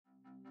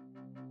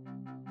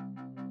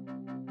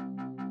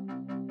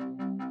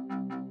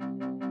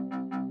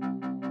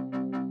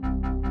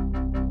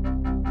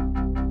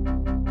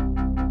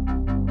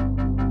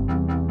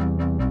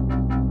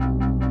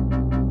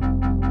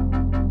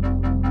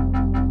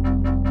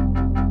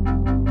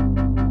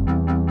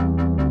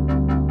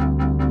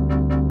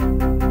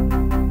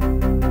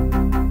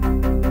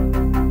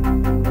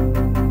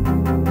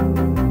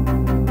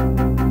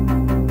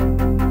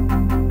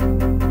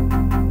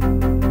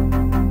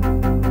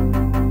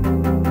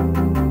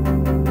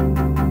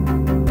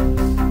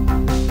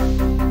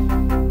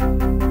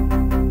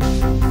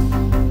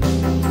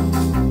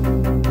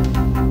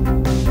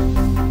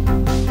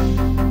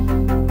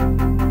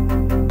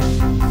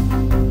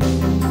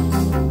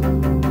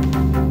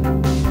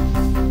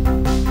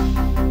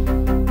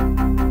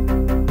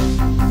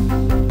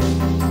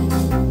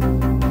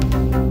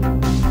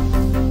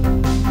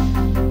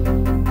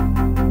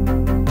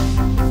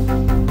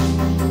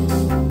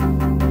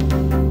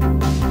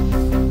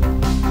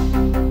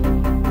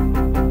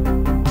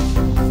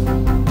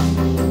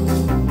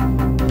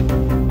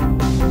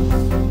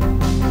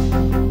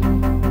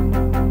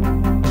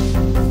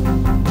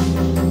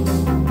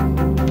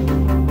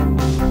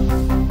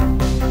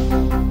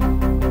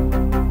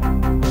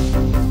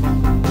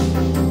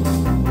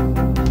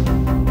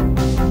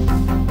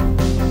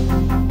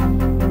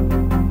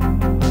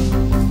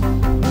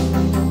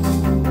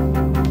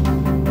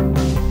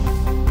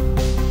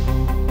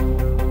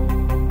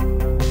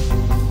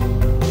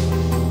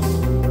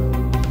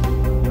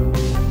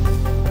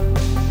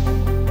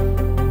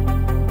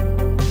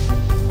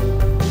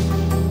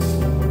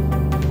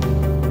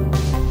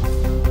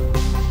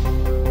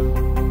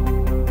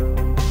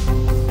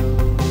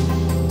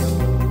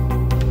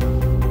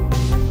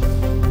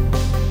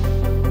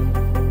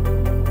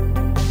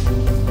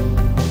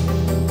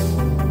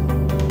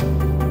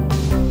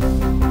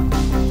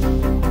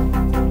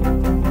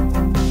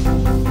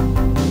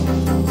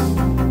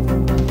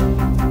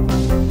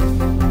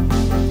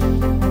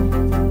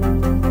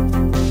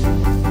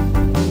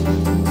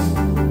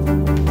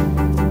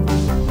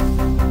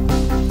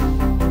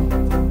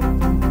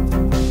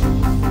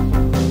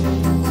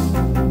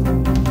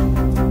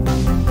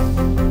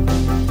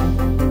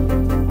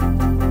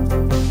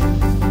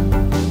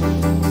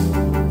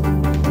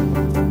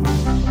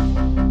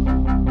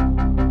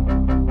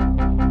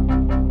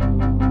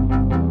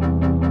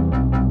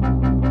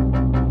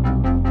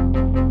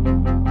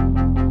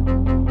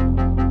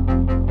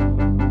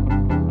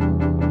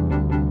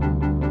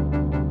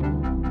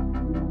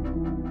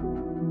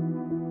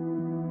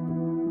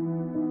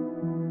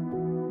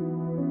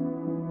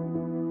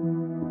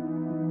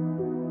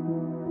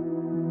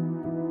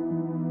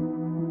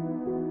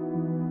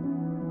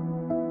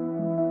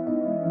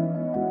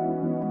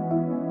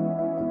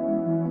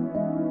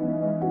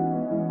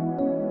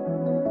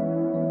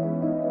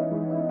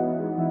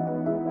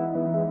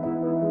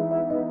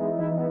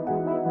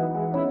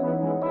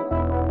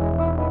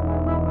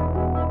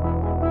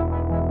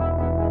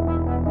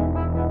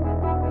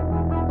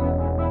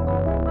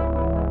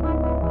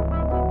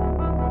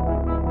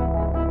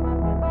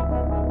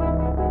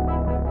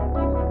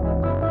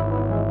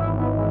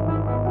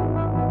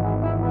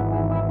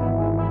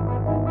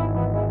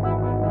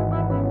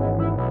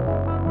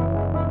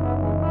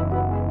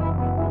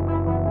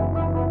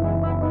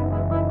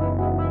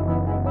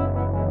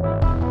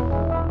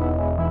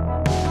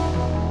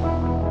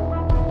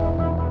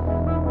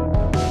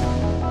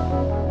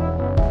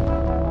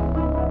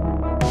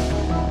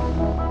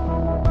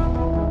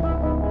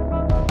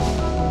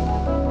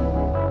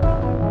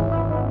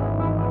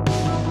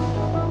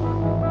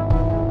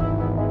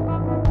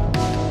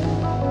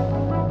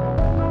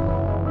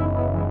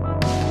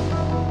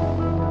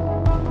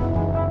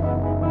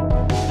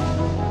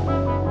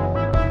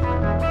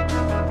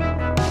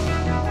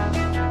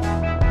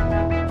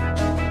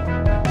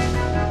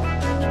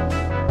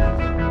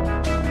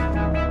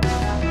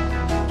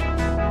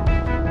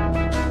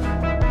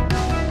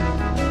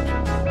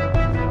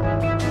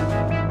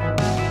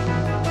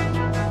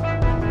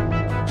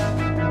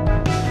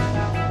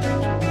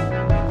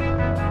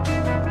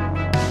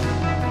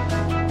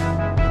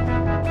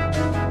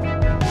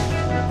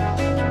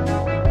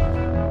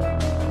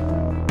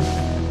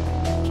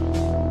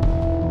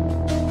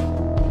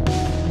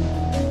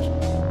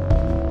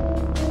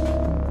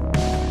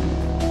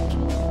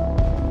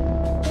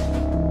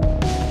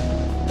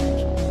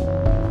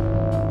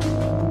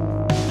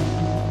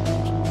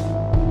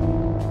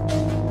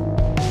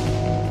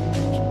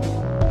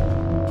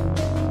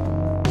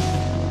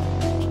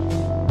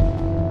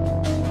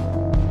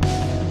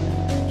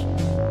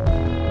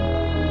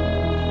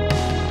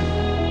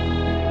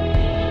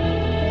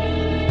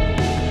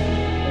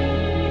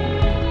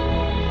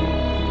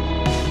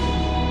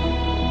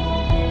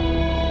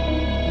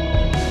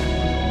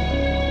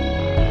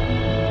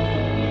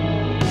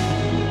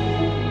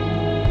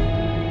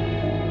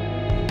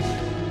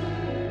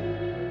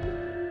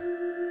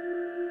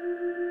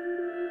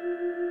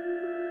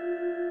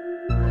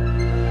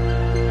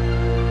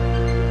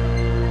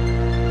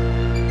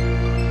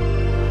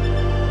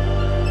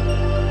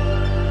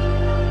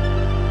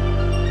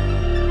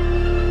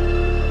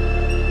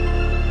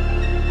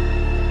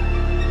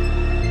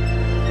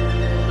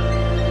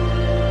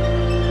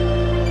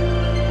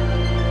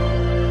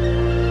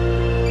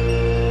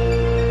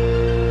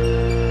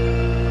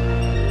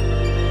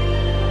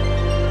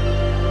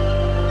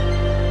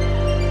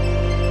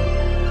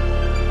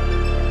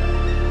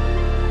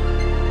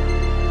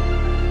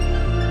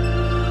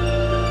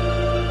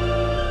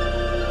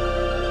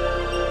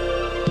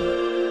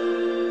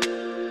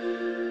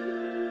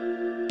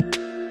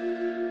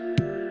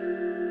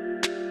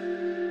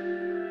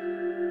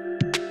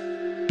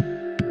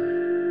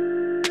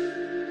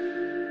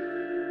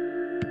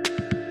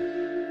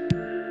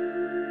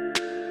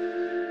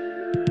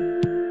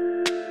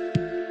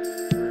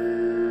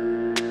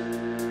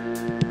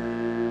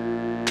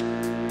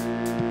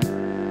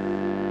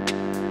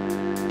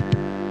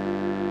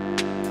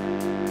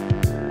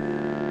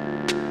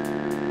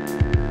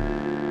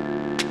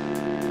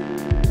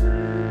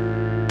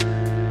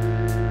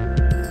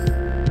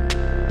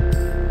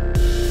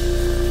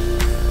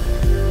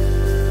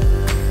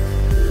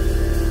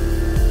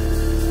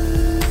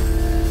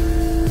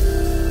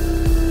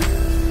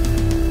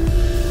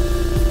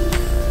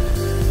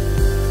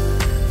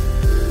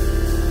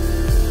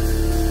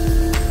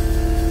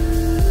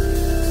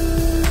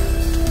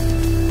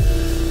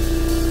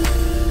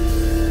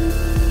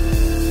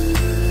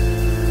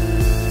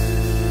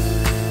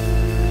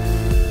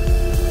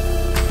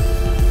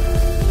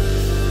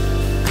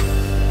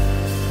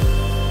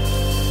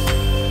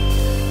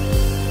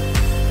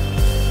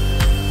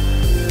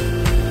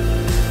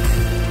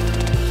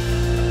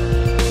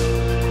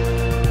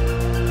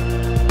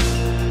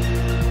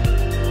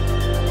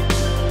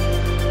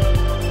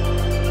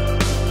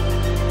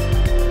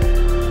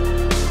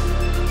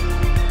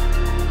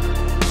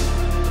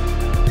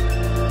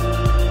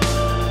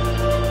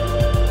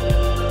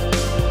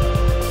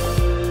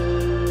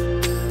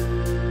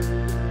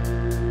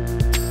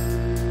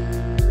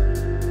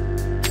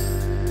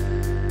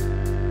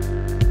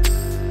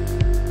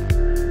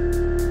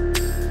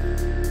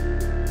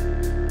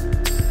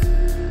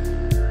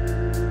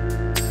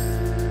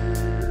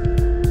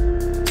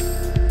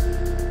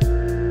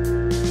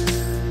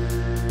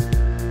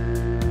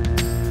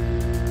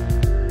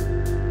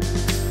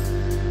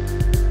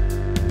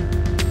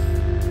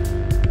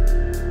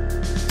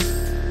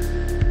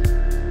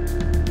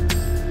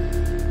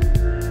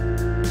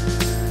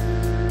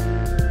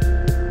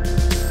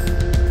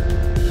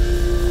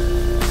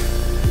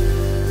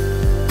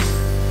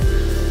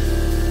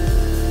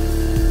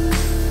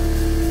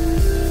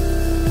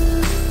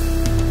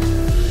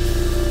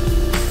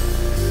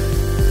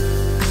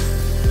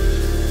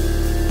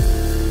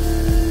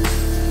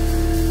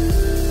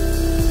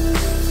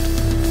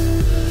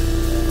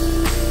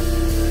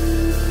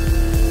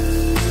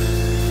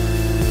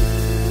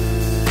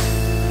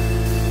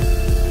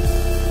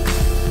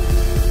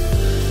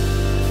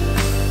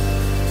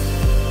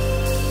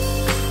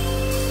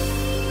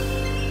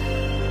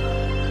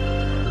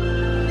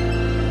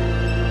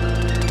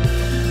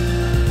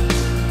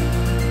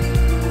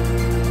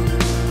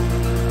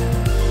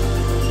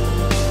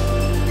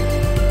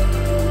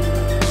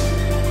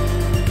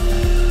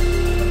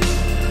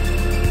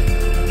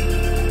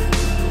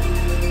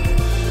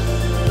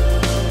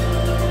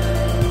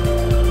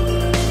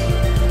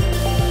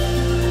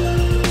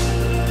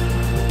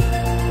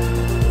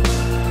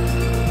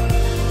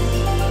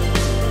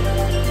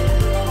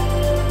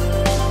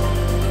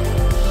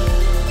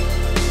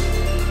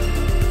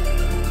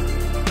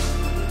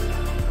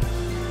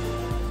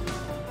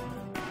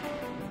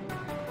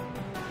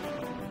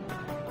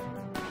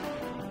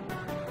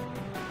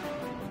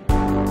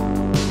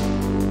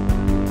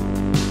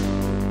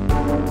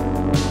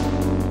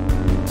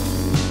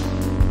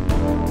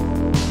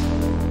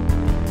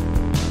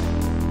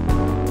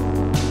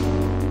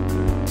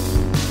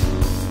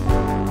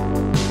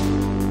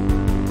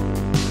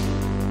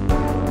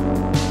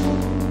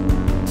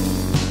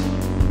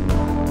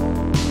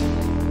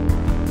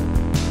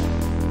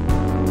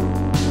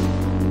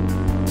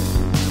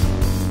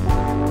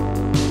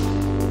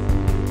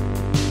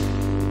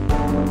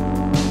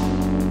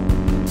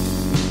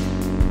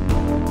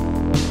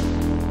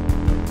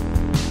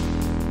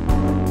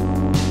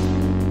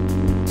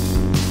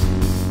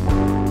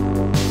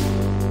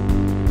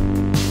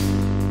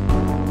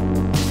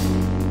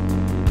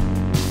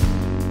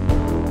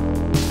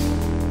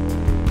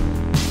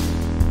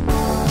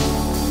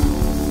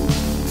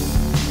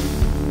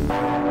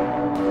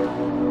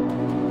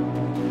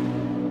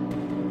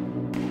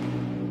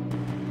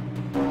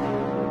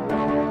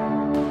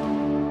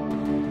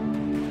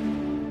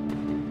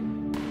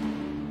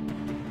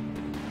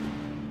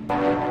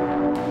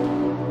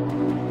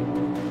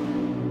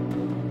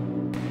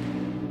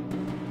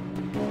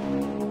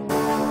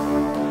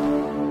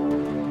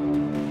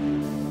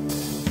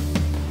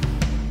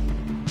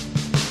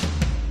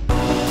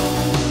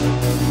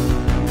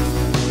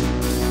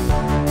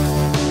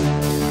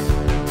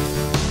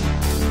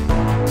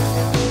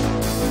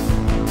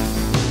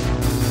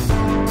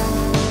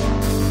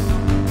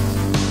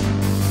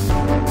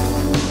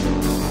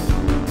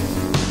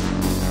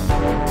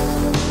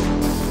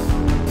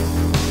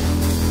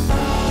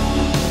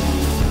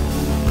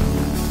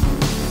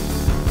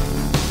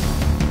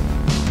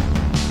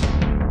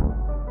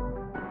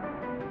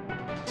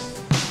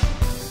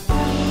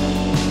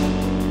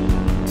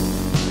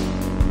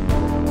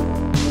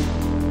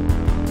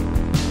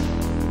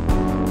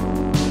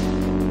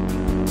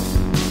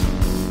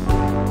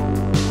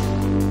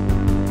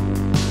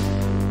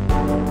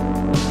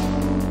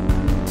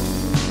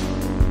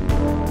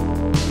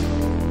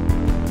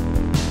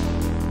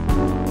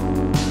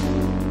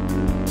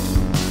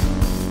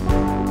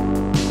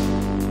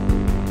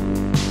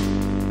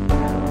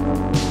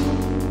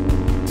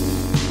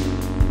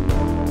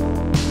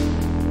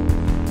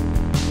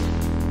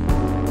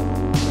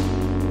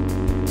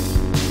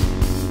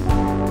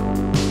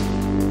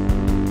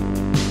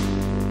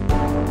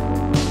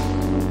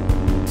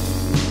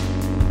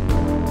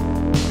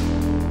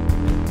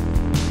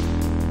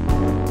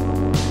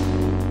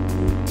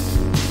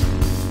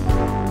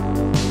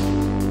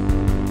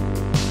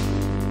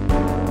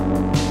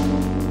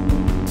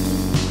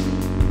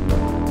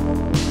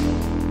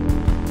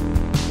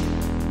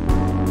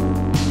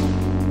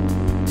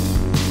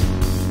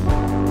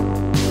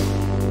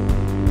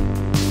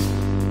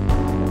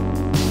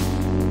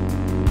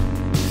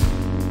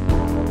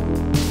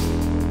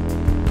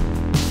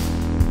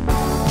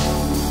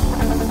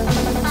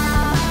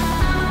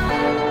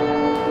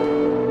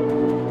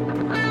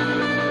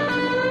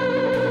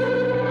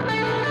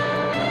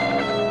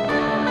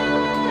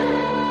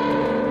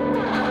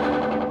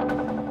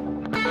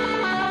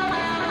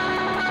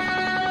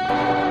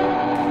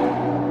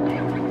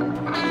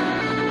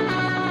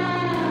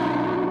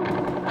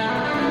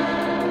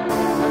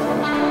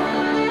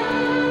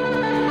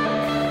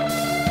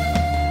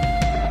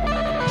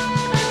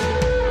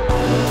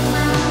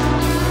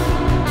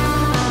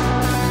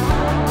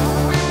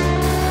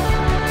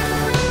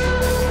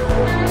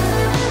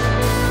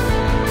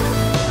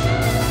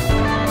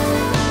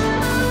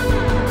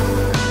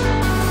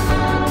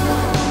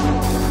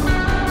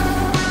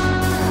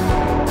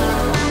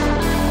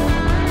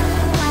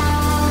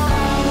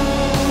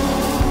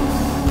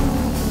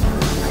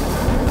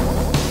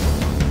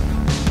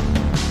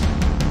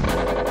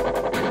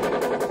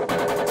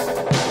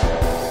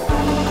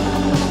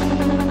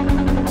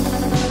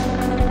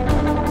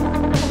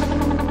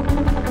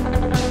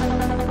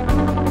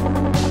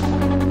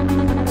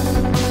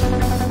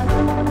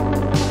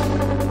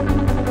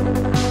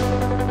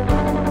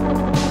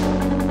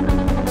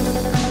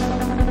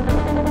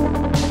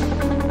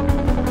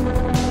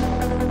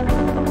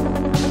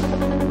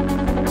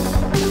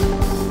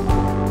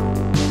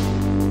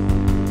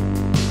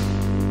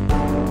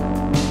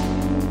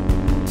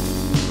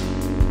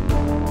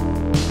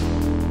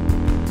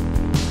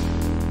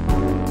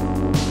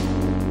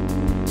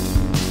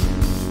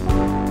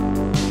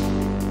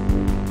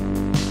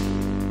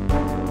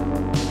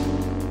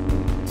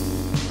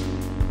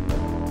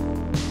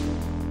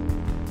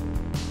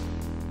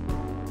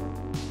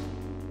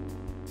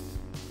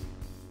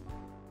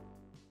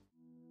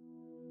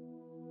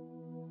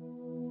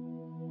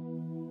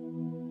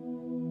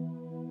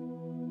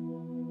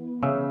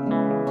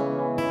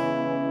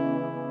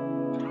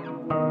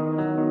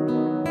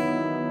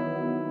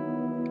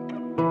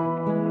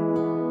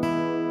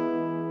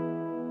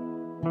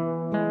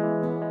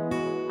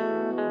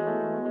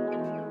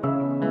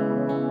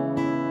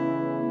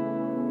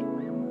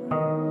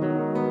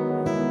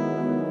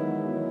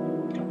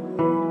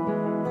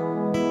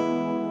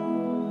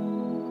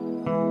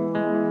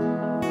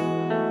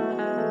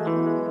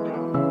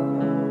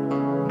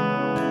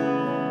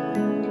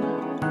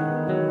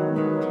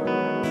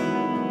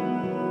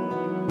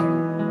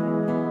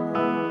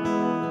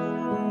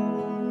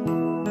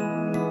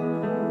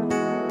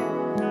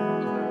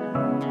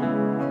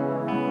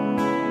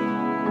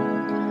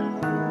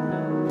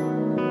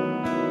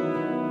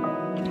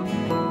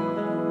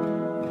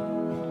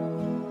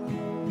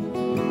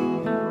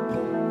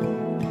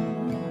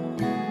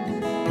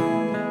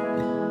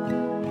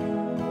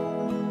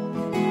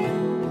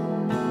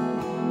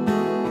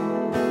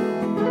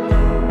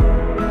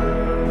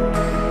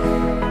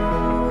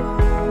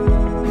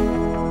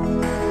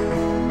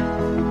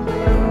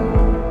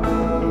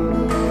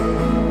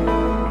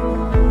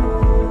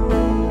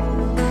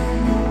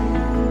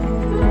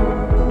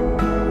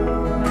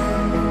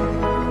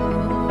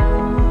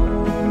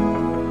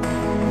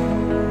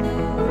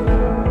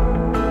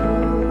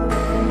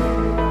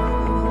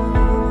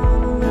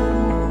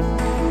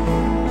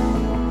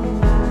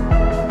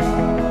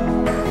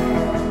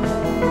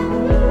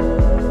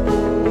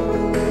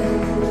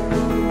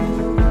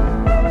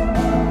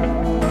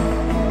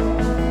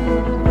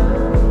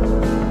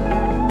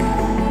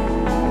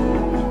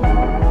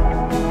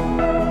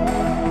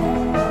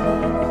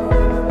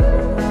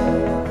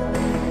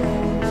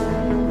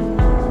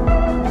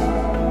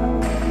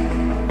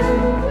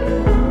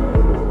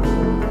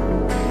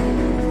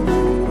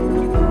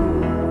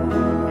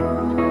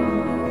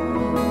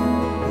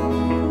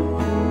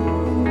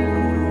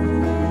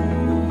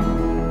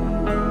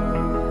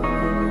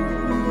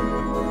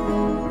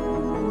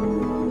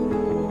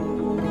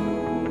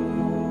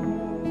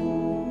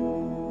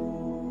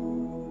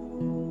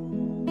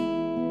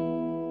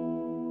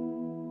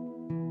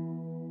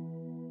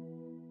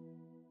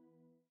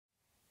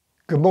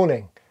Good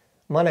morning.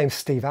 My name's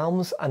Steve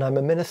Alms and I'm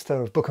a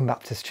minister of Bookham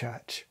Baptist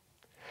Church.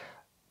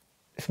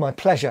 It's my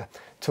pleasure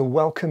to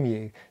welcome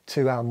you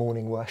to our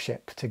morning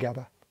worship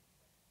together.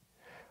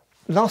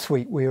 Last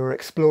week we were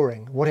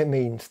exploring what it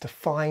means to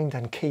find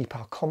and keep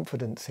our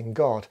confidence in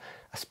God,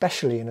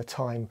 especially in a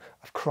time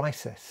of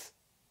crisis.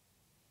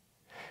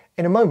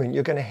 In a moment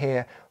you're going to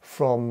hear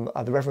from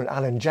the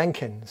Reverend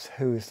Jenkins,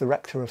 who is the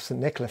rector of St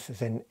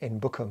Nicholas's in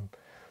Bookham.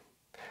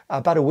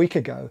 About a week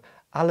ago,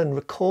 Alan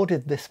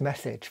recorded this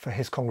message for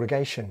his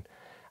congregation,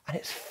 and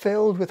it's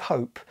filled with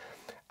hope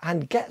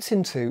and gets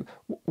into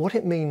what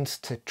it means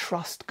to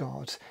trust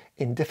God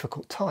in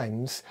difficult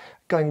times,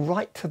 going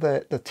right to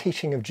the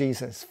teaching of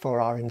Jesus for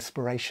our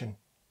inspiration.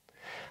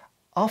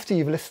 After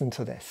you've listened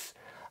to this,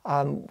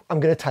 I'm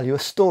going to tell you a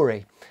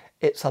story.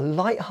 It's a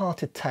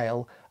light-hearted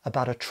tale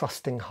about a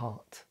trusting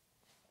heart.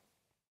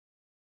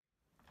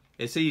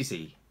 It's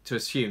easy to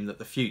assume that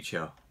the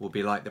future will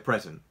be like the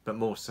present, but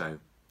more so.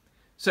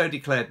 So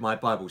declared my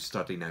Bible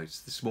study notes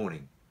this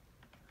morning.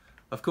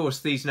 Of course,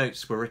 these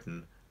notes were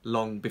written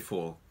long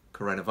before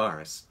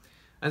coronavirus,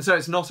 and so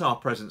it's not our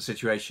present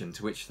situation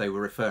to which they were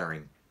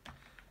referring.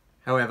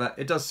 However,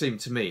 it does seem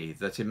to me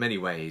that in many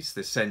ways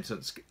this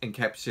sentence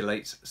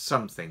encapsulates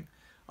something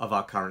of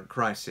our current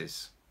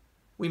crisis.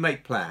 We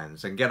make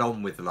plans and get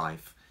on with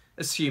life,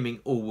 assuming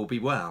all will be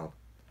well,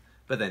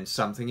 but then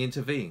something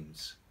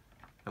intervenes,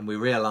 and we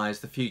realise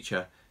the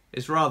future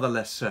is rather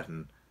less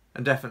certain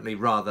and definitely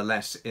rather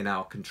less in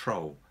our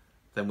control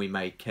than we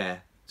may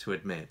care to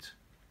admit.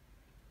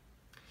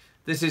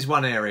 This is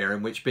one area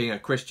in which being a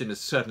Christian has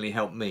certainly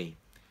helped me.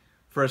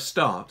 For a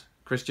start,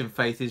 Christian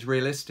faith is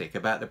realistic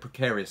about the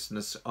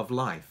precariousness of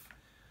life.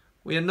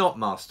 We are not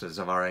masters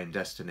of our own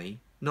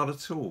destiny, not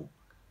at all.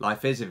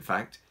 Life is, in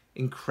fact,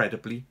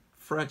 incredibly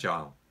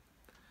fragile.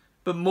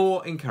 But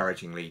more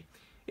encouragingly,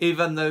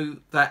 even though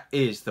that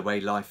is the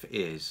way life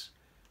is,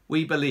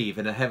 we believe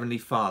in a Heavenly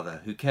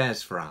Father who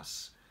cares for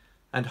us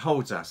and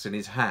holds us in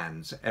his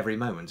hands every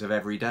moment of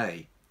every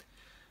day.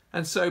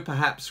 And so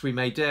perhaps we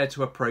may dare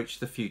to approach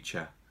the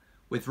future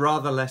with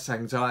rather less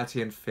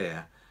anxiety and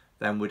fear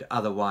than would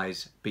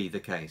otherwise be the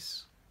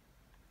case.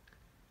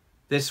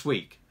 This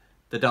week,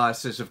 the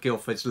Diocese of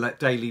Guildford's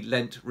daily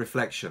Lent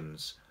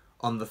reflections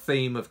on the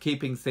theme of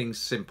keeping things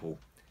simple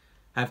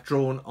have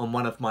drawn on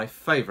one of my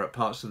favourite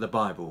parts of the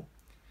Bible,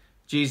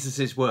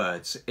 Jesus'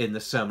 words in the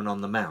Sermon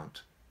on the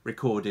Mount,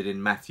 recorded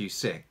in Matthew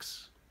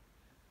 6.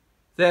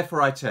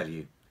 Therefore I tell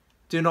you,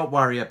 do not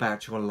worry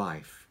about your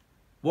life,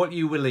 what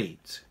you will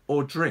eat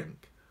or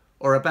drink,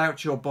 or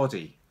about your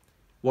body,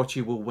 what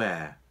you will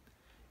wear.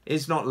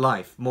 Is not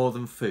life more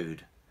than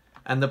food,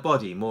 and the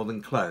body more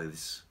than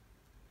clothes?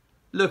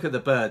 Look at the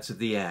birds of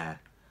the air.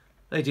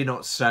 They do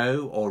not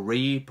sow or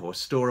reap or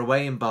store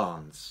away in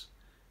barns,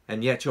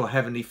 and yet your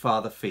heavenly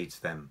Father feeds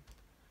them.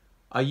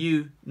 Are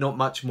you not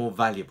much more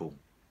valuable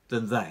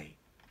than they?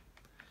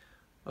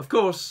 Of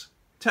course,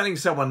 telling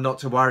someone not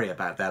to worry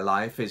about their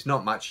life is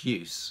not much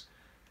use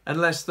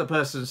unless the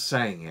person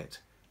saying it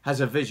has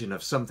a vision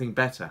of something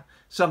better,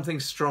 something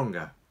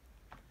stronger.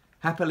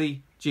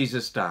 Happily,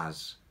 Jesus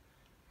does,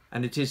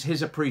 and it is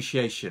his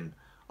appreciation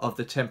of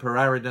the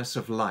temporariness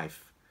of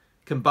life,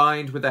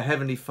 combined with a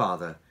Heavenly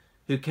Father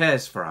who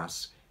cares for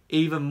us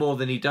even more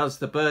than he does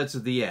the birds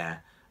of the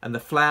air and the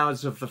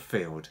flowers of the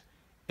field,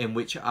 in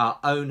which our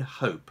own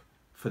hope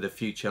for the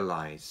future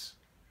lies.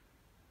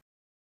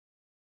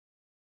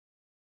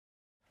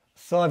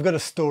 So I've got a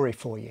story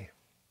for you.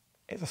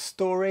 It's a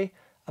story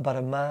about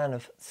a man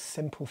of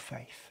simple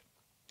faith.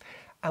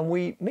 And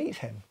we meet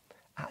him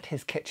at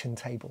his kitchen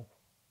table.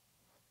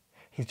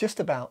 He's just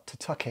about to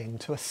tuck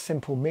into a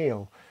simple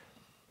meal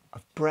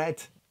of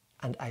bread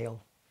and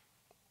ale.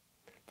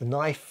 The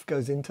knife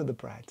goes into the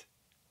bread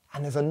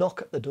and there's a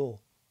knock at the door.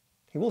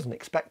 He wasn't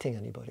expecting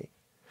anybody.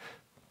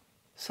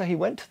 So he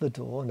went to the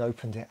door and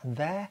opened it, and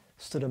there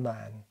stood a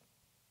man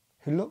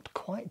who looked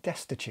quite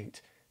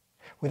destitute.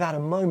 Without a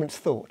moment's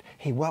thought,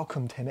 he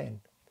welcomed him in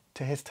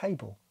to his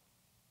table.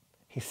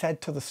 He said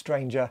to the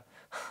stranger,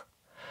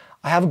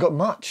 I haven't got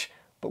much,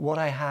 but what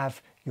I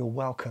have, you're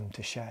welcome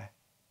to share.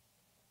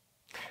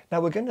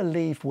 Now we're going to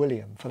leave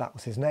William, for that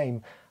was his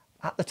name,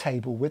 at the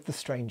table with the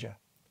stranger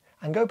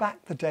and go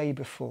back the day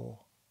before.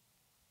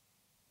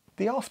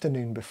 The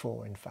afternoon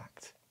before, in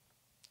fact.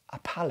 A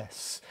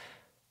palace.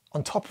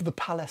 On top of the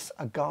palace,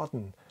 a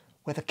garden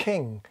where the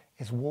king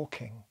is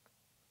walking.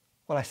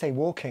 Well, I say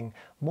walking,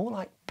 more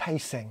like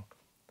pacing.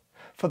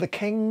 For the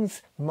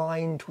king's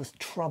mind was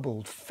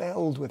troubled,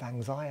 filled with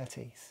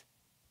anxieties.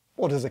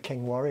 What does a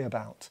king worry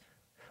about?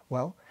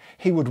 Well,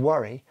 he would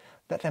worry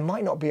that there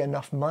might not be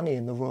enough money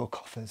in the royal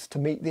coffers to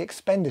meet the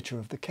expenditure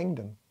of the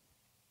kingdom.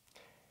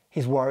 He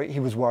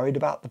was worried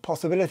about the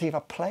possibility of a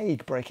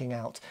plague breaking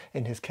out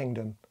in his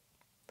kingdom.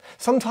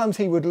 Sometimes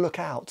he would look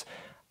out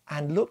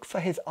and look for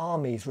his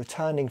armies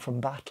returning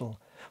from battle,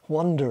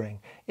 wondering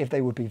if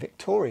they would be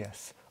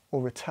victorious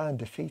or return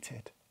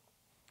defeated.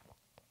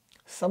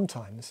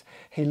 Sometimes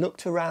he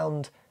looked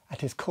around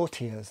at his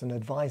courtiers and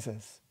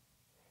advisors.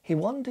 He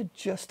wondered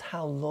just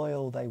how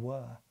loyal they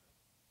were.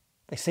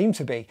 They seemed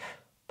to be,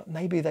 But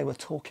maybe they were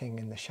talking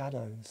in the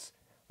shadows.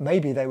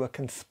 Maybe they were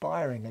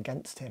conspiring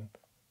against him.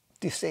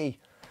 Do you see?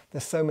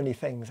 There's so many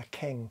things a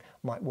king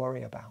might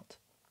worry about.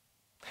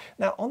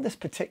 Now, on this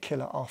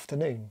particular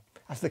afternoon,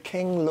 as the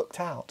king looked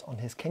out on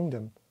his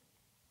kingdom,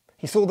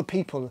 he saw the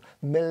people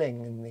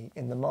milling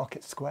in the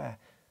market square,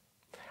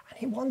 and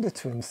he wondered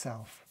to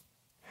himself,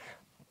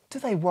 do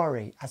they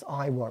worry as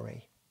I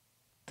worry?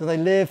 Do they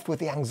live with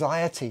the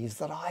anxieties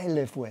that I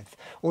live with?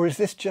 Or is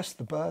this just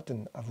the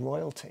burden of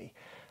royalty?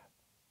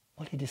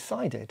 Well, he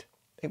decided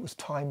it was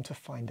time to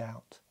find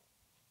out.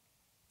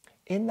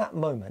 In that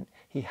moment,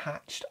 he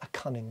hatched a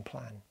cunning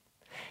plan.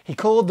 He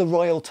called the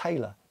royal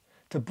tailor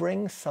to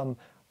bring some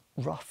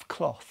rough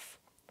cloth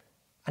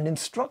and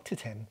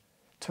instructed him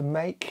to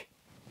make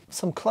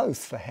some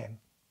clothes for him.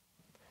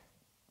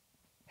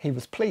 He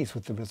was pleased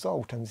with the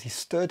result, and he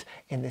stood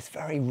in this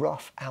very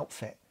rough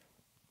outfit.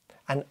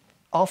 And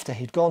after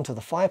he'd gone to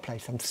the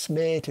fireplace and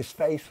smeared his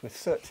face with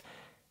soot,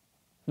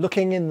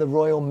 looking in the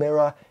royal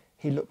mirror,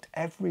 he looked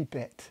every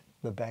bit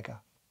the beggar.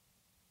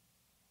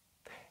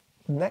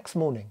 Next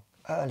morning,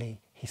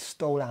 early, he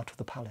stole out of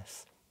the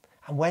palace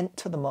and went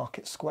to the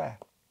market square.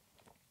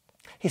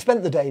 He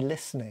spent the day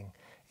listening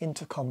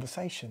into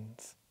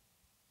conversations.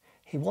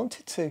 He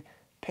wanted to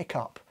pick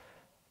up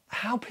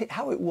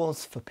how it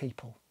was for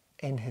people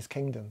in his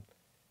kingdom.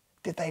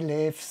 Did they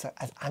live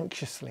as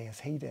anxiously as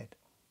he did?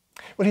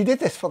 Well, he did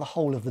this for the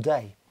whole of the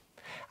day.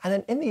 And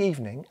then in the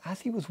evening,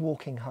 as he was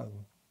walking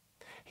home,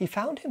 he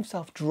found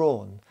himself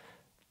drawn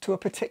to a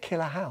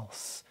particular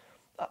house,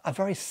 a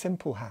very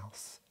simple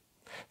house.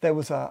 There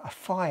was a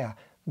fire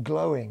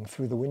glowing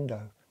through the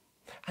window.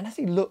 And as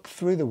he looked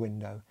through the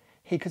window,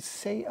 he could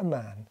see a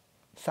man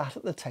sat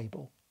at the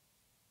table,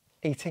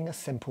 eating a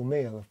simple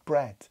meal of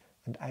bread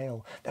and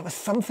ale. There was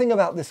something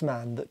about this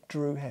man that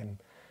drew him,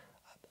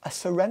 a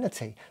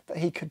serenity that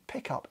he could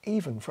pick up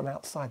even from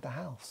outside the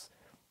house.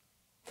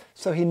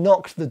 So he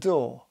knocked the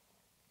door,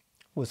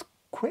 was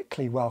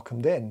quickly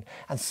welcomed in,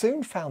 and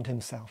soon found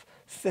himself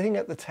sitting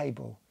at the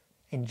table,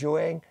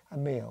 enjoying a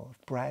meal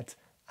of bread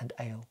and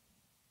ale.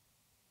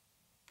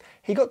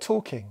 He got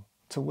talking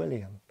to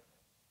William,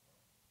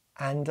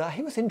 and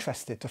he was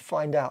interested to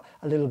find out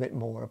a little bit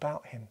more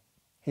about him.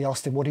 He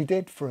asked him what he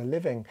did for a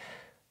living,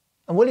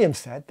 and William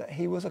said that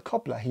he was a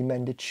cobbler. He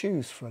mended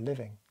shoes for a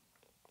living.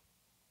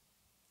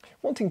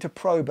 Wanting to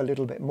probe a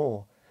little bit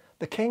more,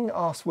 the king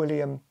asked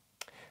William,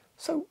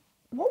 "So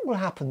what will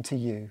happen to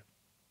you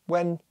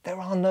when there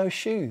are no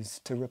shoes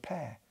to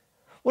repair?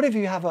 What if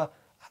you have a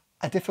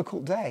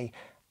difficult day?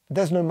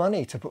 There's no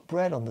money to put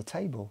bread on the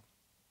table."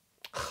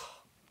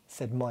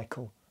 Said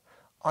Michael,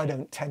 "I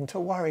don't tend to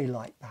worry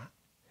like that.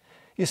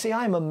 You see,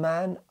 I'm a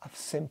man of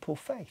simple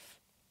faith.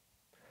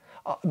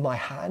 My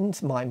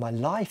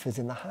life is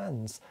in the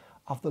hands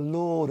of the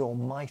Lord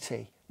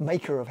Almighty,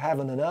 maker of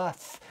heaven and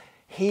earth.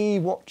 He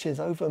watches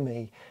over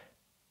me.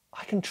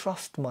 I can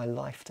trust my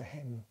life to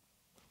him.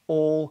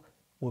 All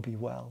will be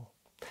well."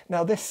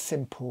 Now, this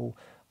simple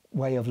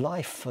way of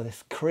life for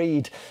this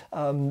creed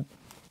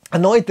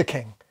annoyed the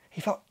king. He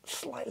felt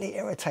slightly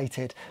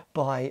irritated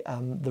by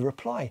the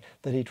reply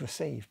that he'd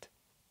received.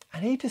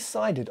 And he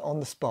decided on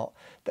the spot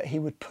that he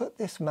would put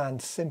this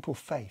man's simple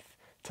faith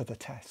to the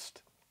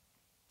test.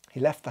 He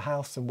left the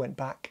house and went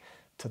back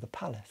to the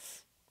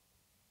palace.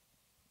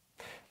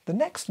 The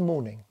next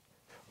morning,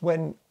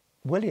 when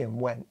William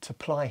went to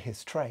ply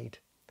his trade,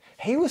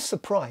 he was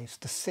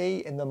surprised to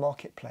see in the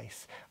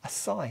marketplace a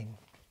sign.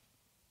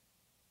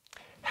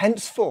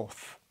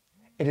 "Henceforth,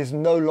 it is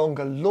no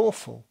longer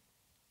lawful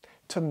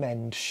to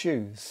mend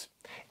shoes.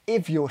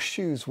 If your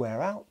shoes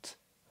wear out,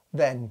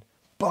 then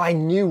buy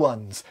new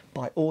ones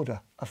by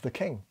order of the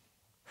king."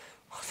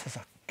 Well, this is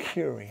a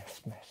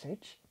curious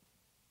message.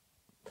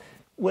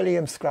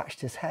 William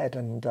scratched his head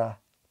and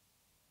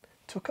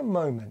took a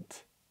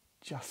moment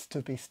just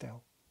to be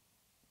still,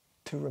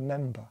 to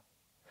remember,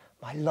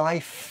 my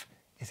life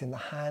is in the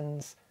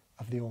hands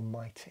of the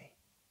Almighty.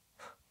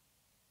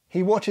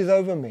 He watches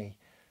over me.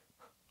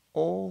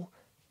 All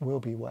will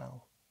be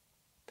well.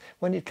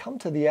 When he'd come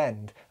to the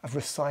end of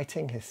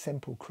reciting his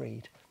simple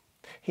creed,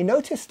 he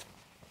noticed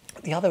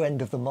at the other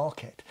end of the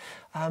market,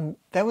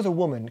 there was a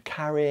woman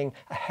carrying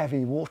a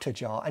heavy water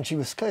jar, and she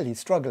was clearly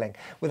struggling.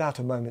 Without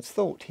a moment's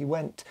thought, he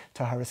went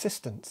to her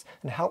assistance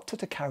and helped her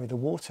to carry the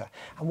water.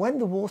 And when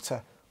the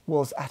water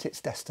was at its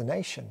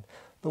destination,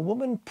 the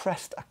woman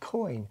pressed a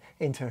coin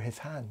into his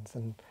hands,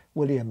 and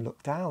William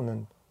looked down,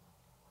 and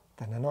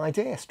then an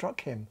idea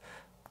struck him.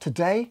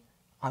 Today,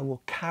 I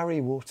will carry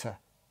water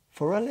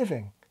for a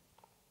living.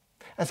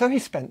 And so he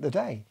spent the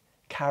day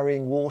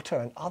carrying water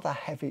and other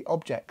heavy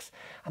objects.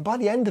 And by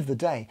the end of the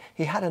day,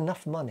 he had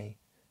enough money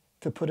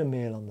to put a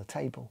meal on the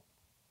table.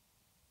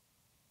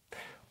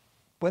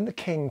 When the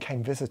king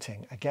came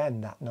visiting again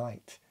that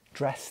night,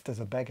 dressed as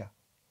a beggar,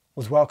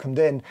 was welcomed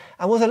in,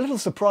 and was a little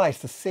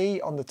surprised to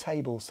see on the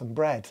table some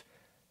bread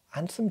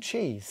and some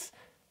cheese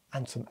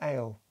and some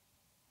ale.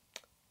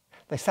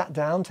 They sat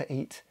down to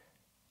eat,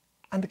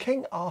 And the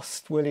king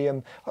asked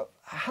William,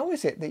 how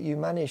is it that you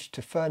managed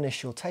to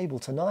furnish your table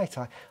tonight?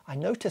 I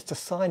noticed a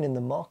sign in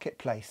the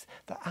marketplace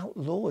that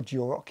outlawed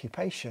your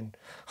occupation.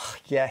 Oh,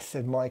 yes,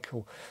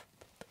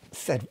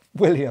 said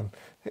William,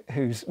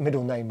 whose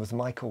middle name was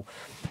Michael.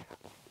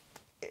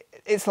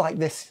 It's like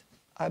this.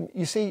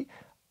 You see,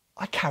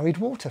 I carried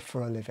water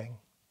for a living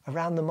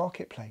around the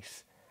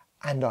marketplace,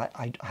 and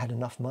I had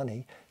enough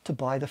money to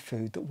buy the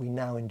food that we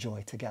now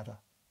enjoy together.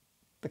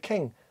 The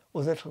king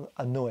was a little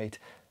annoyed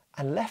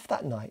and left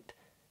that night,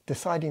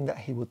 deciding that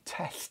he would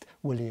test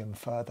William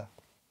further.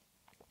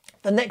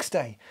 The next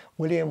day,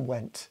 William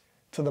went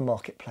to the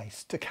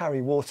marketplace to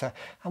carry water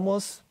and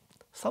was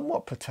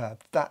somewhat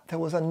perturbed that there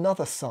was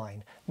another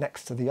sign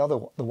next to the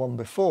one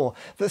before,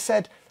 that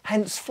said,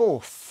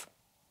 henceforth,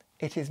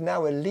 it is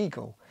now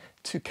illegal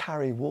to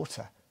carry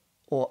water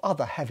or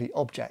other heavy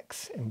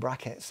objects, in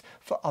brackets,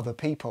 for other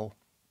people.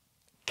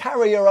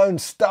 Carry your own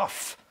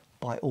stuff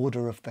by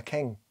order of the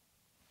king.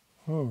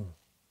 Oh,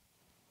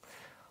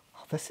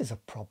 this is a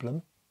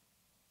problem,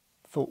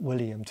 thought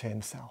William to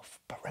himself,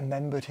 but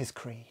remembered his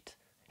creed,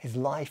 his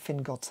life in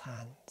God's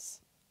hands.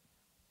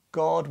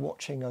 God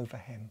watching over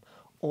him,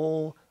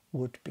 all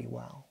would be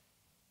well.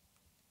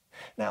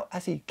 Now,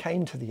 as he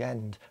came to the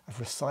end of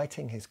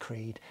reciting his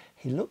creed,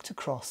 he looked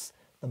across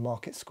the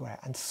market square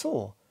and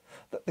saw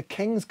that the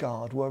king's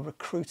guard were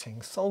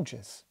recruiting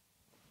soldiers.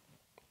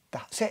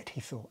 That's it,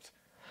 he thought.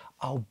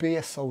 I'll be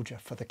a soldier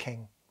for the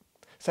king.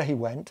 So he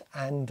went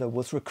and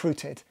was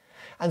recruited,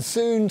 and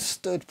soon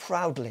stood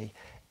proudly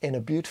in a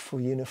beautiful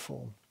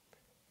uniform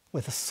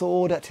with a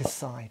sword at his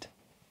side.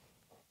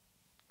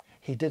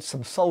 He did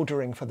some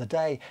soldiering for the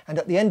day, and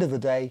at the end of the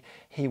day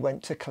he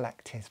went to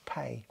collect his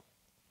pay.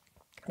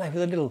 Now he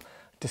was a little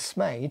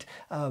dismayed,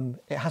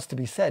 it has to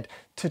be said,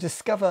 to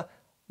discover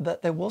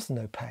that there was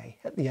no pay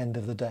at the end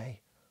of the day,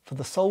 for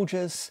the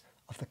soldiers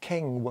of the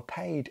king were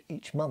paid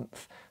each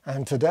month,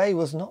 and today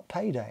was not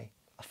payday,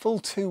 a full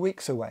 2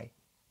 weeks away.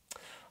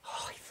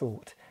 Oh, he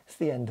thought, it's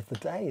the end of the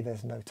day,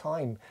 there's no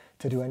time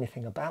to do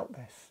anything about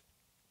this.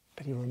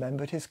 But he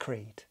remembered his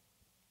creed.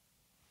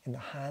 In the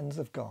hands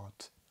of God,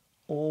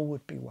 all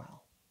would be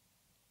well.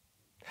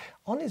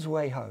 On his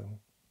way home,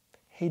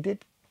 he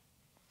did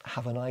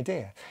have an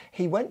idea.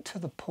 He went to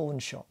the pawn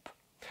shop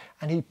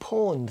and he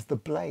pawned the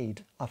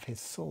blade of his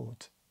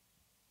sword.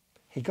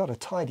 He got a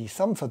tidy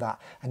sum for that,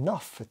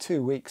 enough for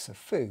 2 weeks of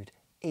food,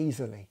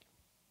 easily.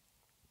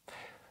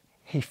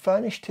 He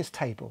furnished his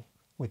table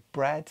with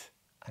bread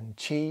and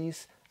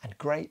cheese and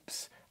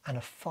grapes and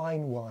a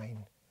fine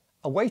wine,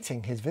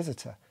 awaiting his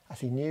visitor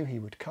as he knew he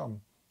would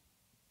come.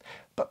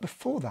 But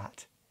before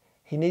that,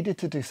 he needed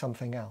to do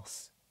something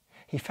else.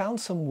 He found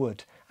some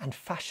wood and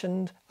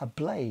fashioned a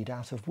blade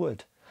out of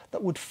wood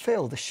that would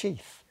fill the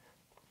sheath.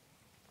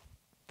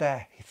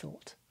 There, he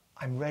thought,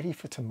 I'm ready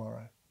for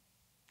tomorrow.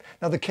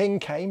 Now the king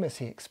came as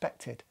he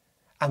expected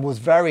and was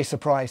very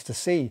surprised to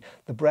see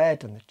the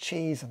bread and the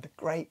cheese and the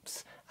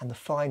grapes and the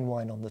fine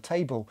wine on the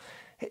table.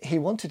 He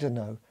wanted to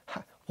know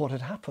what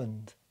had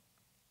happened.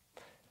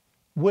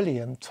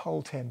 William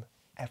told him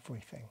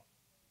everything.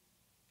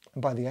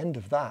 And by the end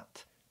of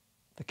that,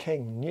 the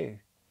king knew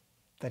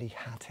that he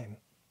had him.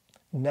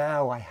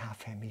 Now I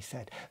have him, he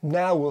said.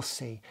 Now we'll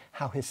see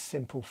how his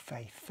simple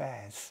faith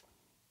fares.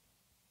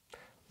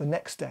 The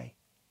next day,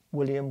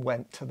 William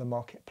went to the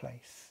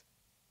marketplace.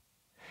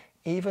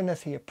 Even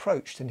as he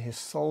approached in his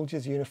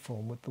soldier's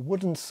uniform with the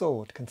wooden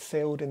sword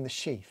concealed in the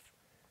sheath,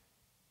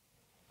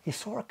 he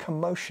saw a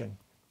commotion.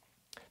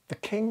 The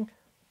king,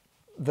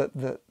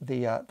 the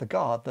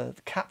guard, the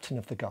captain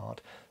of the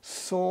guard,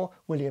 saw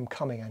William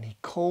coming and he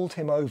called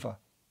him over.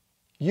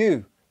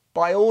 You,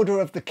 by order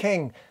of the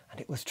king, and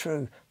it was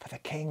true, for the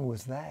king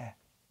was there.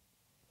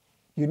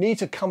 You need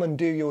to come and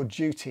do your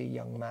duty,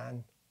 young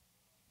man.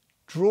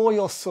 Draw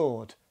your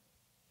sword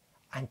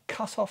and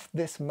cut off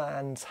this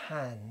man's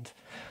hand.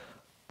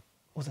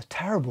 It was a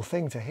terrible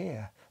thing to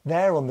hear.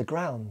 There on the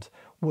ground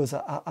was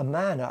a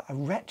man, a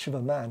wretch of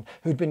a man,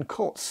 who'd been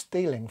caught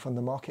stealing from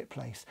the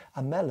marketplace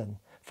a melon,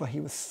 for he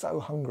was so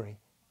hungry.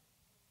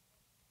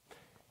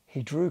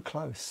 He drew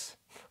close.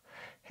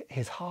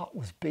 His heart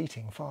was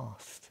beating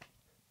fast.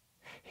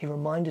 He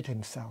reminded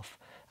himself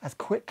as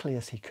quickly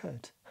as he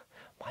could,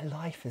 my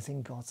life is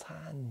in God's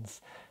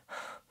hands.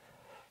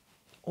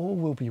 All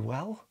will be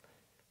well.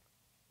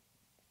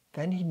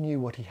 Then he knew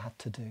what he had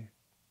to do.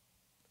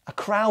 A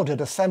crowd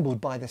had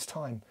assembled by this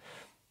time,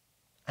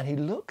 and he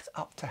looked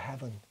up to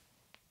heaven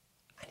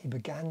and he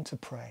began to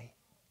pray.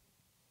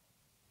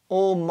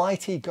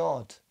 Almighty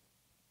God,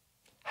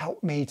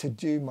 help me to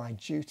do my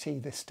duty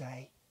this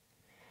day.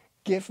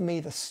 Give me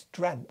the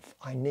strength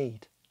I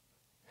need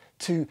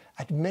to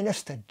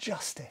administer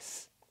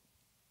justice.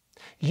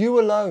 You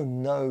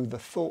alone know the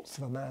thoughts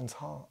of a man's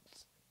heart.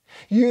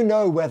 You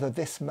know whether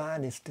this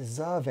man is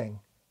deserving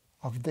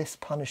of this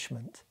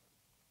punishment.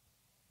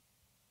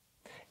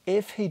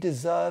 If he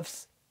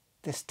deserves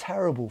this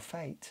terrible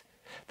fate,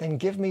 then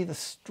give me the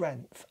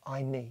strength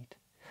I need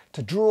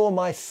to draw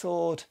my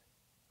sword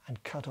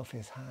and cut off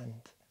his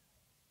hand.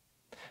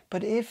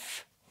 But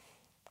if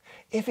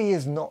if he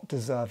is not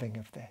deserving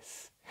of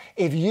this,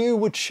 if you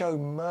would show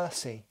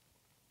mercy,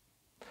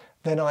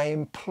 then I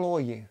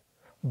implore you,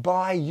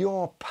 by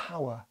your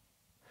power,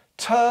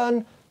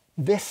 turn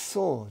this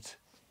sword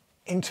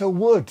into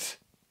wood.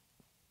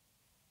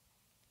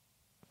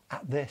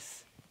 At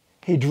this,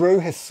 he drew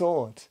his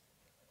sword.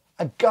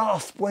 A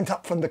gasp went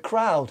up from the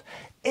crowd.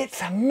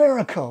 It's a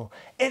miracle!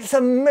 It's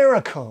a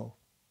miracle!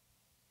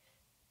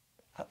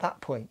 At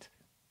that point,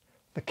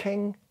 the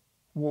king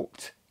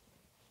walked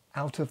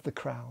out of the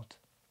crowd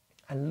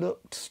and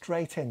looked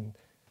straight in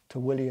to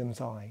William's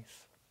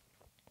eyes.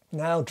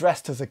 Now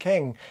dressed as a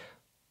king,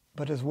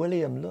 but as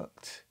William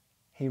looked,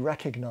 he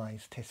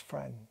recognised his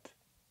friend.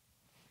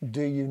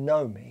 "Do you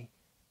know me?"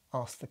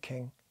 asked the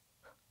king.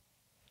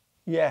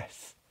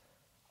 "Yes,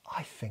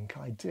 I think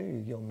I do,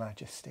 Your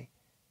Majesty.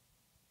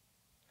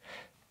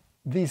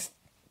 These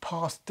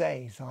past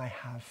days I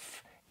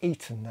have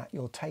eaten at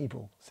your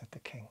table," said the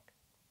king.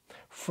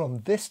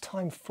 "From this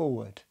time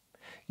forward,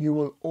 you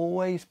will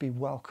always be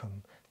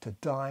welcome to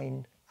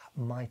dine at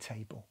my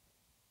table.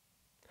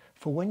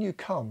 For when you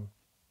come,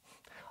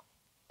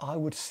 I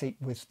would seek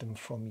wisdom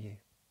from you,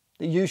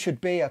 that you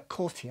should be a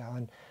courtier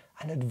and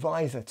an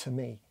advisor to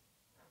me,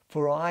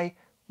 for I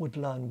would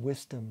learn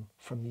wisdom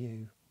from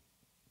you.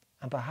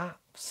 And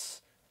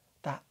perhaps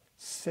that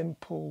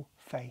simple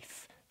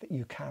faith that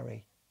you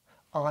carry,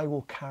 I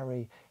will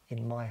carry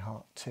in my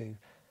heart too,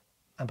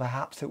 and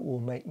perhaps it will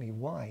make me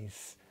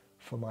wise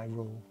for my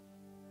rule."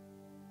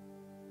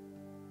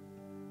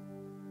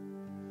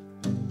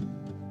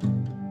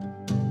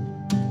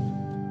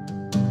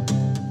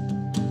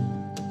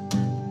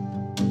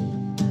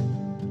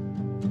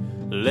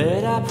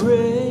 Let our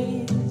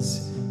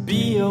praise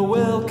be a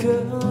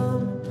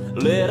welcome,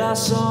 let our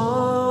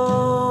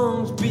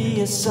songs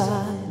be a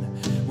sign.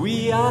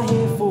 We are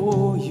here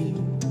for you,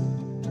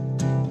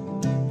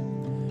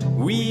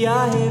 we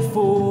are here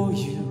for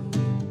you.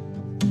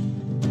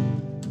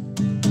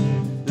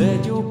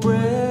 Let your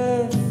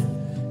breath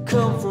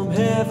come from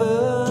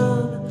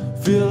heaven,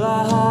 fill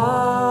our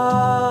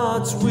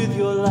hearts with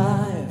your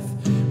life.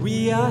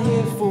 We are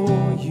here for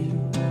you,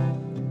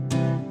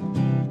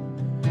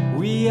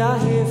 we are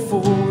here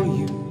for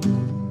you.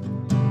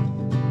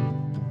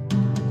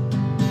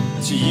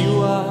 To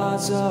you our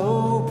hearts are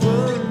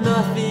open,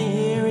 nothing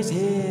here is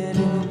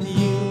hidden.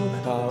 You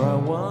are our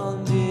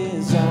one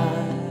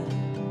desire.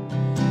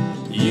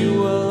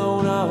 You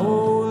alone are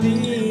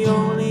holy,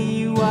 only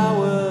you are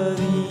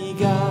worthy,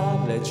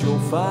 God. Let your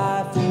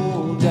fire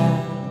fall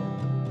down.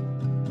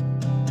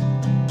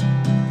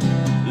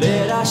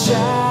 Let our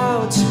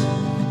shout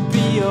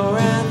be your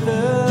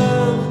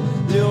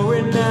anthem, your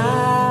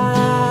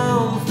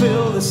renown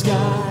fill the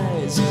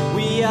skies.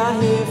 We are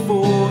here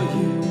for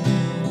you,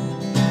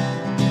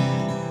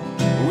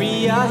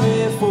 we are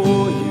here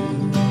for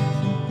you.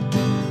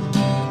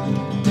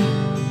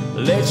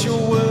 Let your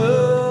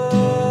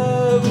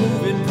word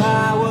move in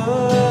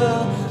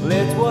power,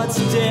 let what's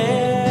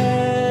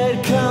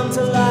dead come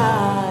to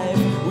life.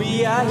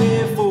 We are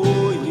here for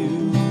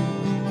you,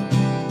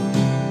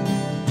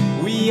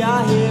 we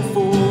are here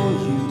for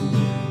you.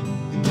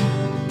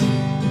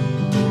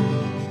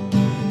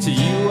 To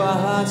you our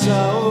hearts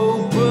are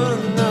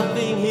open,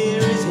 nothing here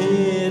is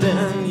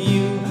hidden.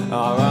 You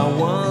are our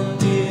one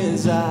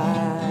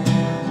desire.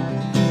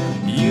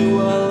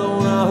 You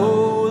alone are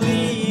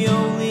holy,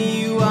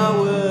 only you are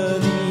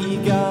worthy,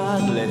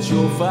 God. Let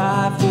your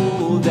fire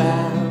fall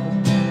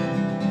down.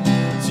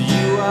 To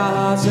you our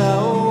hearts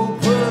are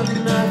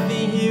open,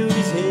 nothing here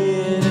is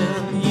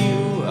hidden.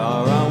 You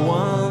are our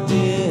one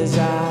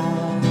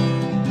desire.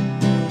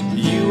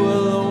 You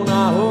alone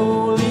are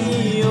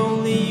holy,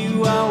 only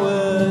you are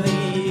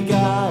worthy,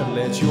 God.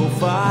 Let your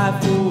fire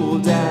fall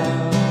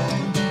down.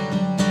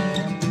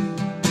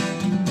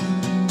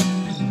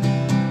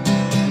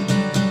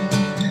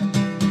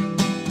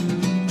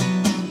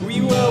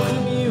 We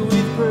welcome you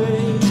with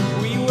praise,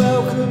 we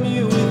welcome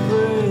you with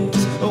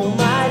praise.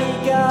 Almighty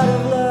God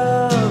of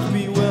love,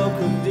 be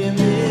welcomed in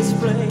this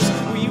place.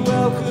 We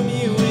welcome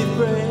you with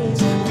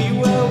praise, we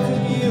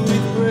welcome you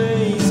with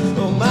praise.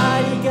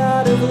 Almighty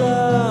God of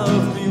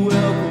love, be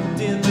welcomed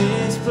in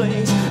this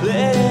place.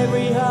 Let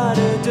every heart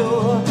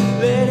adore,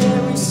 let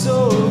every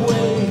soul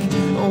awake.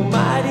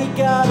 Almighty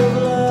God of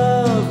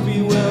love,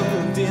 be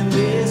welcomed in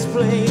this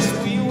place.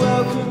 We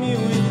welcome you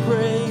with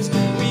praise,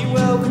 we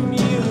welcome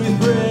you with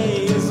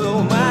praise.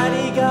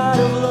 Almighty God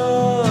of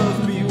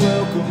love, be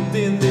welcomed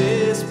in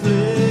this place.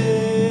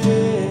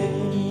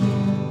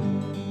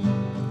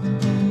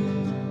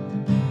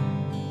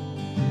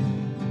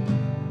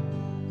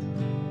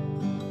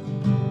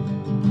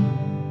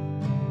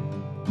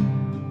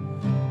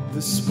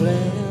 The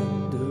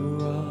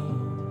splendor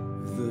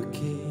of the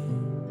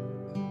King,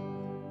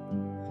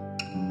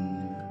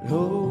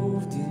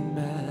 clothed in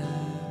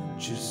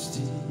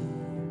majesty.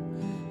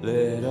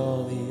 Let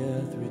all the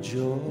earth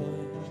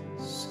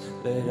rejoice,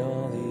 let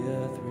all the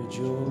earth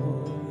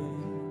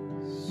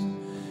rejoice.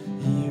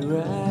 He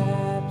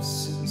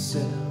wraps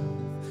himself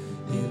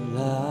in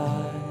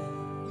light.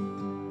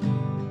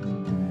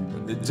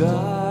 When the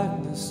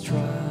darkness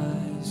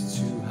tries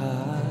to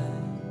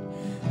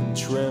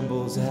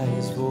trembles at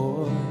his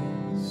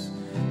voice,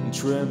 and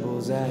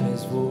trembles at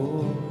his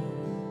voice.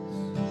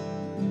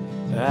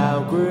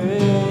 How great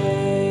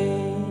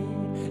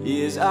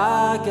is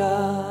our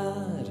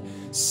God?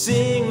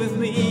 Sing with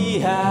me,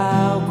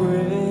 how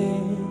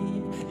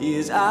great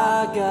is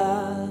our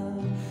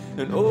God?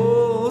 And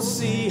oh,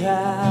 see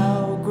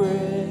how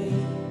great,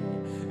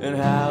 and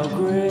how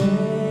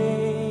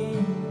great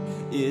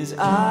is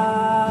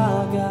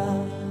our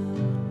God.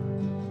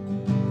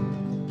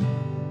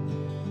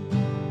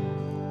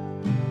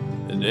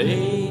 And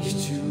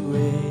age to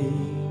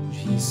age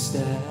he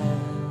stands,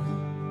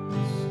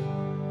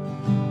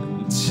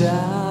 and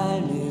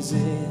time is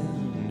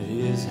in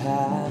his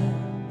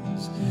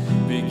hands,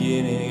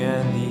 beginning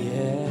and the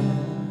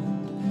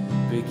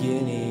end,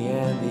 beginning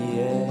and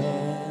the end.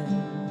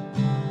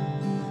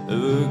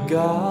 The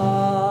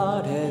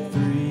Godhead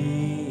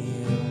three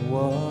in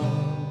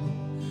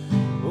one.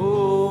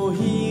 Oh,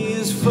 he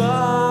is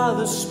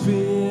Father,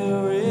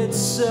 Spirit,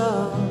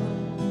 Son,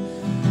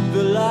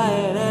 the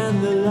Lion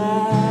and the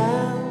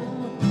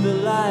Lamb, the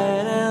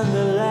Lion and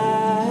the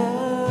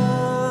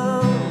Lamb.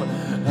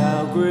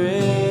 How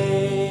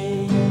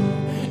great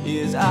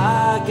is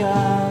our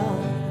God?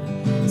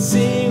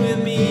 Sing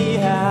with me,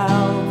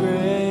 how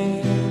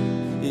great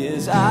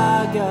is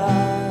our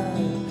God?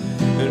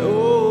 And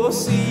oh,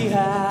 see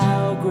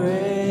how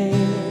great,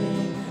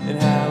 and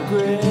how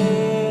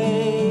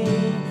great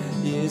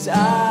is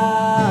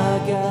our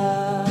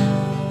God.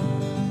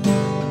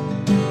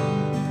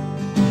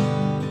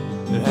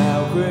 And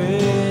how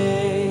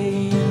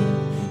great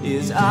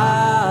is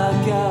our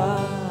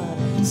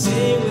God?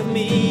 Sing with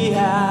me,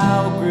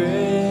 how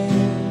great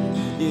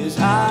is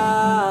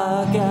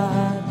our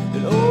God?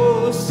 And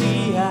oh,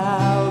 see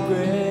how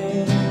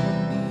great,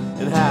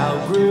 and how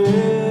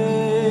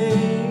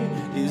great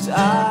is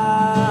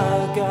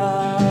our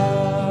God.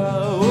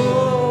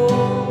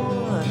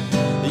 Oh,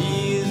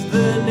 he is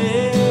the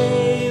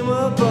name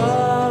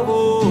above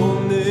all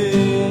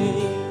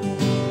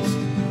names.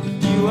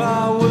 You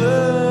are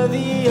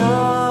worthy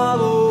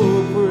of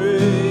all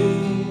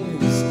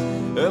praise,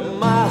 and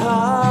my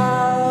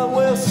heart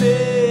will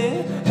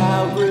sing,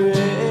 how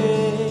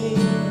great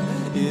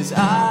is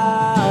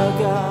our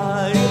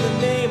God. You're the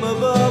name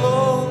above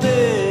all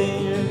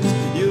names.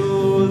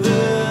 You're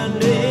the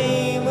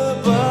name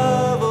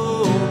above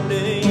all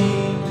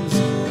names.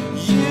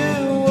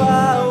 You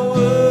are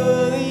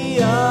worthy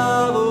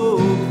of all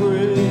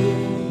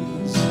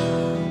praise,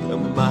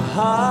 and my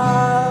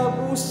heart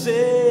will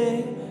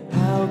say,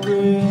 how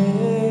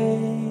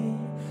great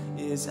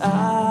is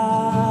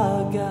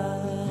our God.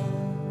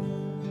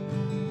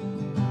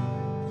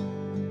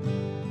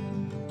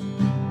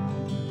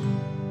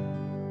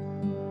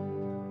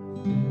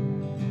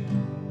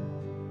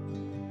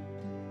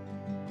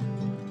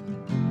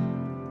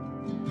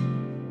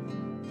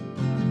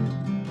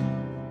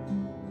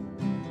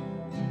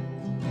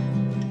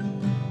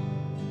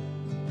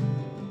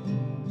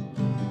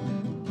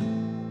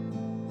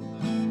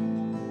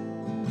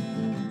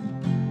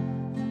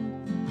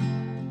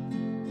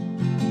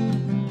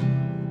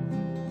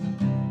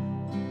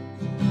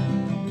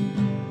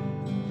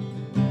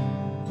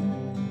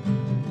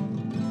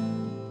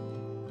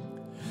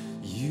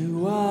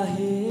 You are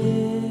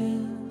here,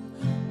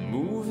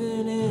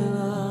 moving in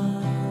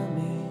our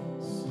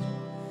midst.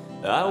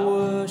 I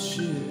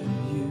worship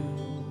you,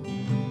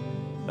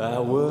 I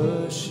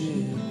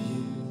worship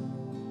you.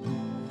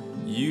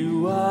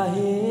 You are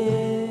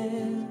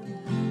here,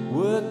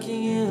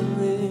 working in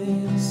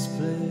this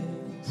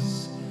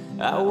place.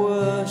 I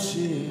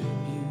worship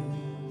you,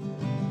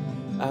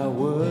 I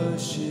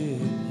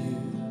worship you.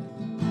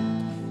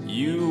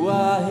 You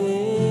are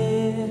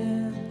here,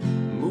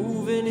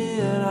 moving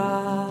in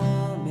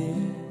our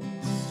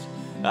midst.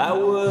 I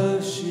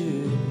worship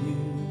you,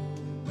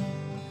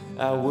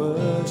 I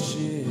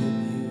worship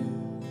you.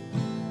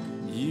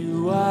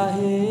 You are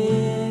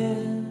here,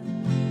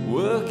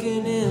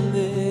 working in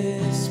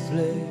this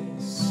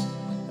place.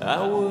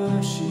 I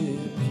worship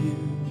you,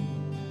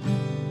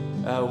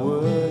 I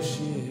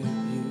worship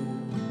you.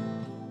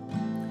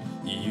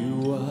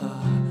 You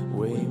are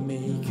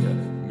waymaker,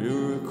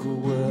 miracle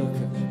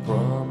worker,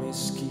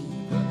 promise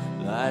keeper,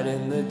 light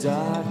in the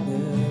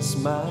darkness,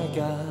 my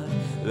God,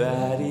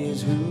 that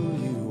is who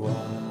you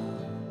are.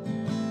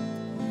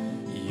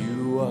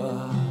 You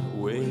are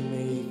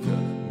waymaker,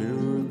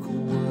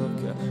 miracle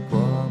worker,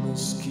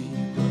 promise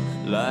keeper,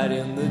 light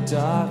in the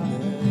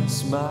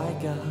darkness, my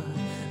God,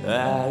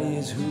 that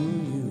is who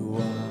you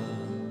are.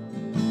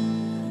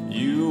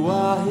 You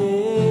are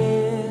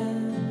here,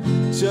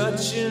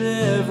 touching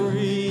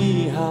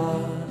every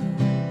heart.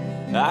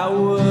 I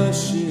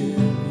worship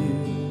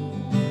you,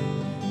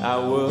 I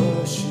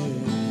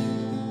worship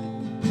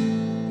you.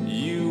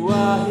 You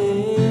are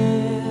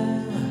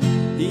here,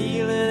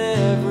 healing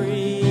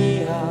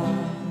every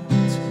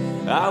heart.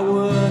 I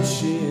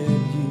worship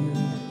you,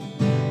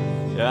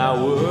 I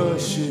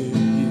worship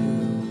you.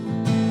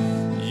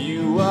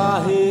 You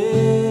are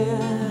here,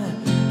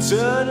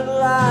 turning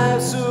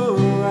lives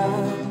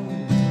around.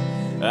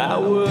 I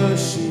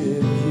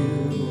worship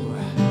you,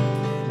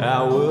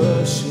 I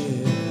worship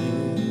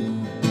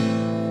you.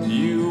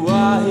 You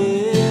are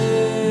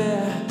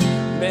here,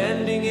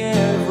 mending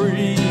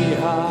every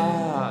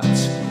heart.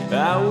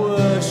 I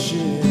worship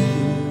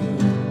you.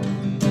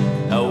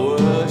 I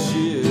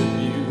worship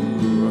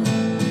you.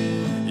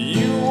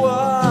 You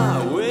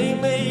are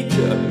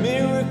waymaker,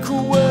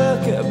 miracle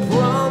worker,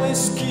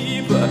 promise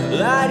keeper,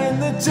 light in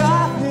the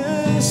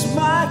darkness,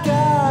 my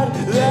God,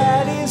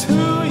 that is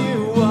who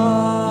you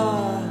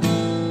are.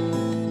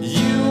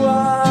 You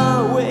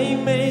are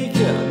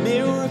waymaker,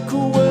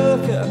 miracle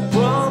worker,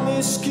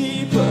 promise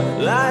keeper,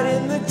 light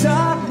in the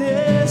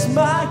darkness,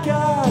 my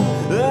God,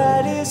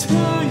 that is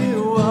who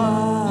you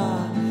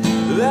are.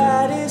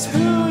 That is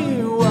who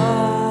you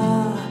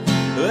are.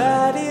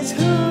 That is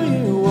who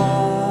you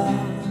are.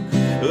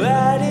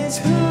 That is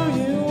who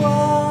you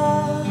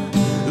are.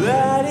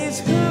 That is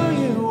who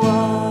you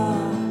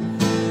are.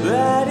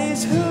 That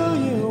is who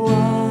you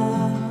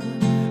are.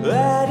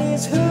 That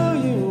is who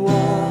you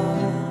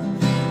are.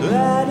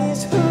 That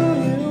is who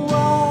you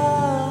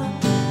are.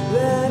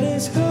 That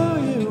is who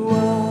you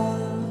are.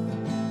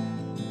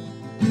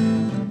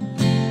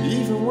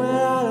 Even when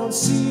I don't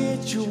see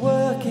it, you're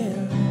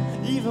working.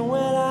 Even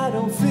when I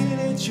don't feel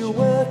it, you're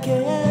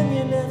working.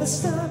 You never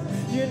stop.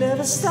 You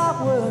never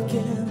stop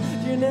working.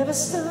 You never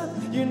stop.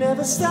 You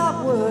never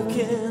stop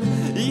working.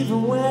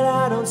 Even when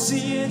I don't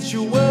see it,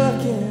 you're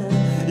working.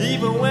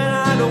 Even when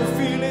I don't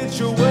feel it,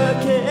 you're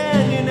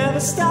working. You never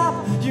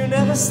stop. You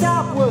never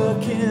stop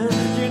working.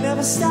 You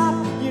never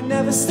stop. You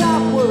never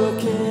stop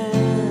working.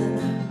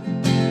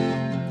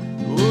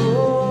 Oh.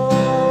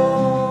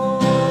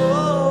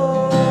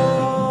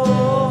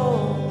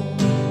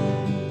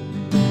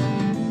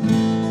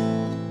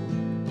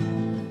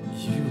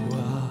 You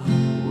are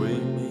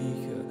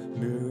waymaker,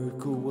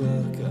 miracle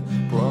worker,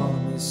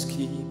 promise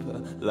keeper,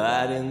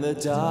 light in the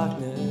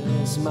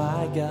darkness,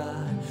 my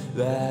God,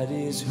 that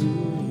is who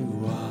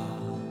you are.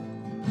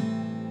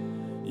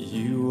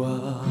 You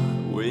are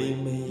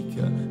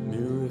waymaker,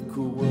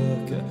 miracle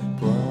worker,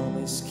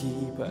 promise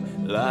keeper,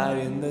 light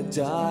in the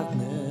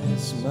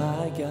darkness,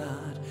 my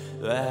God,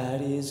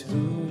 that is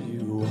who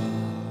you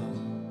are.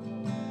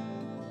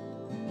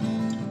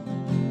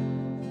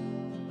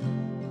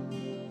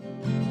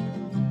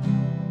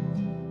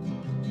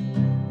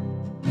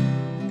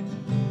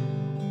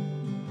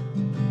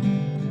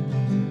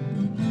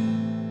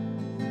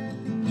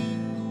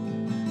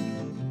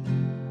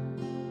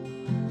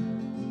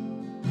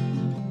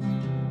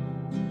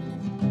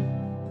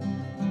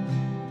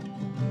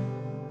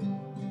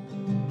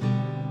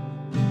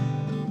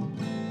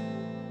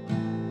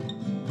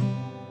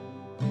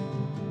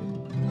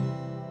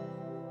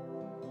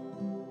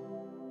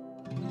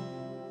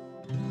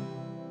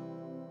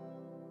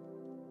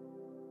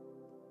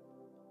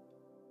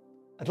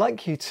 I'd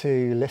like you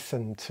to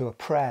listen to a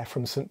prayer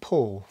from St.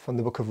 Paul from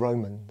the book of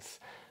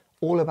Romans,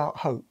 all about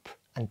hope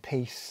and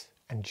peace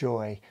and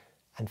joy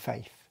and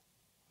faith.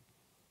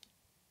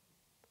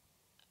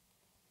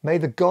 May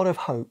the God of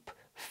hope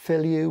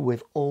fill you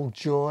with all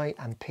joy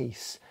and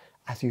peace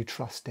as you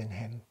trust in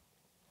him,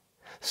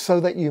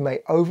 so that you may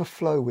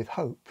overflow with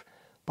hope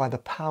by the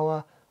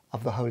power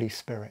of the Holy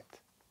Spirit.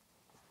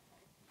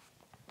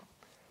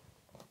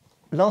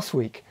 Last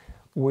week,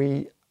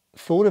 we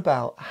thought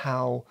about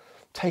how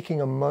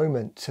taking a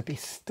moment to be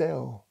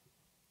still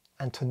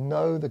and to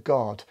know the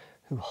God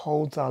who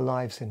holds our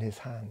lives in his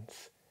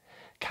hands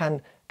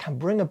can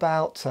bring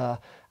about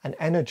an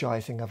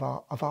energizing of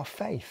our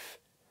faith,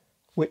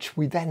 which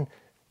we then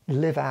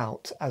live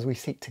out as we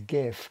seek to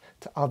give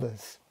to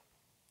others.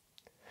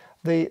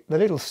 The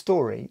little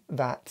story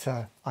that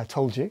I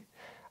told you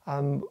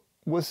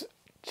was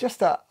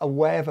just a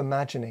way of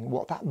imagining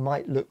what that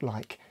might look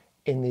like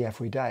in the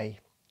everyday.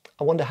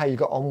 I wonder how you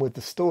got on with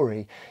the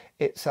story.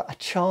 It's a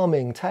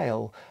charming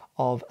tale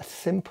of a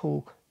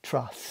simple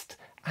trust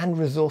and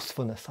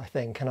resourcefulness, I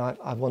think, and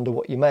I wonder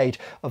what you made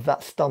of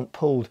that stunt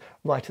pulled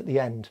right at the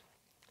end.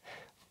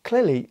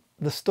 Clearly,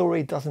 the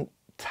story doesn't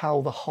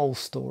tell the whole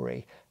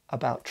story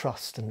about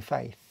trust and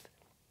faith.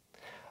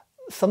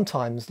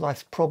 Sometimes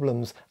life's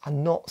problems are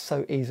not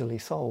so easily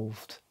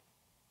solved.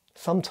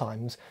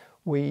 Sometimes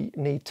we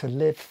need to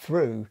live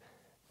through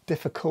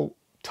difficult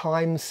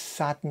times,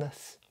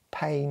 sadness,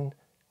 pain,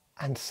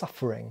 and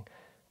suffering,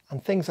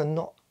 and things are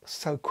not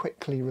so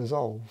quickly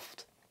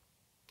resolved.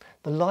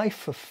 The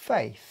life of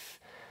faith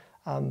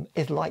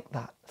is like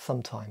that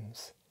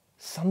sometimes.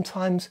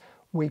 Sometimes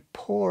we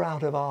pour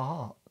out of our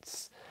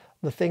hearts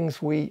the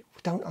things we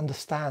don't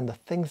understand, the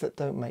things that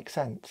don't make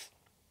sense.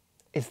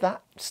 Is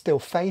that still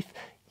faith?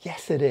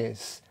 Yes, it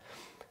is.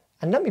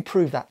 And let me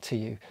prove that to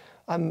you.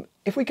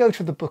 If we go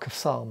to the book of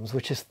Psalms,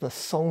 which is the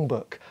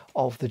songbook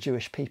of the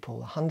Jewish people,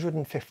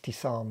 150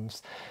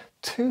 Psalms,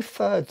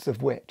 2/3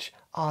 of which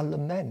are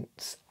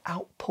laments,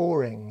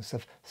 outpourings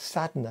of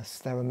sadness.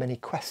 There are many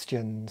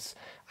questions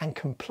and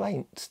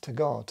complaints to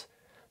God.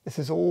 This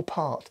is all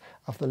part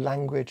of the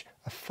language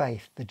of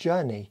faith, the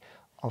journey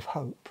of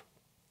hope.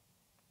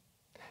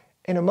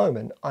 In a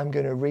moment, I'm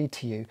going to read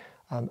to you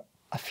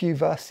a few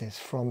verses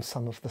from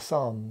some of the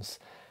Psalms,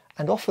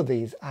 and offer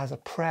these as a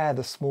prayer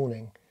this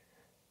morning.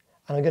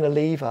 And I'm going to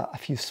leave a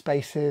few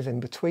spaces in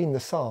between the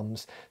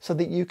Psalms so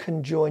that you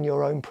can join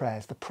your own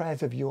prayers, the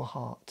prayers of your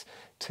heart,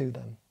 to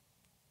them.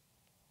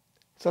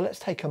 So let's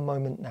take a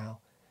moment now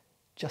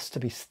just to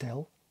be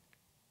still.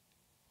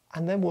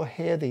 And then we'll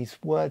hear these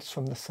words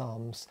from the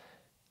Psalms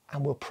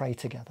and we'll pray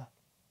together.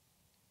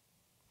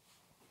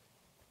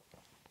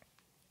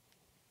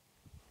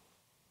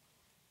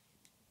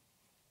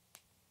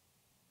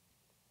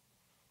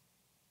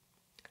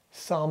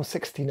 Psalm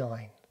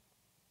 69.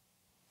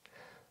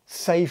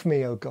 Save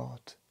me, O God,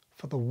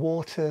 for the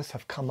waters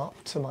have come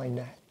up to my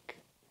neck.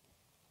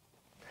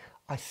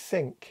 I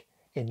sink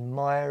in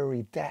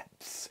miry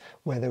depths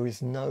where there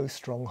is no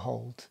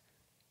stronghold.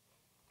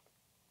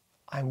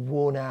 I'm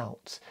worn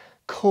out,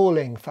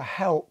 calling for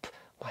help.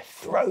 My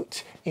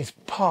throat is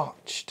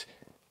parched.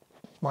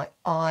 My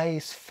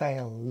eyes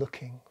fail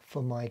looking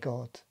for my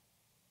God.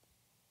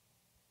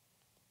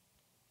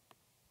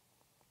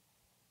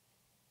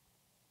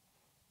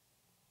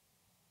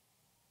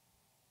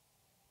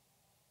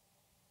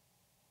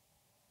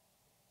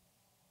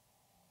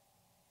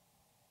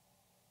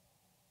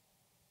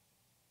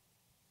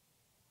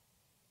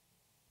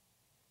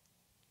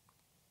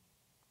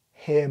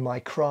 Hear my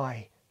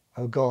cry,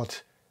 O God.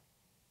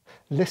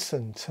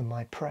 Listen to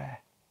my prayer.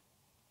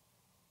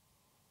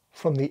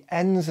 From the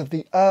ends of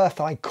the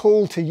earth I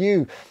call to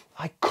you.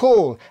 I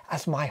call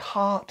as my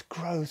heart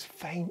grows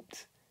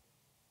faint.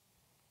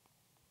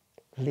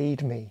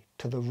 Lead me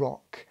to the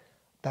rock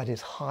that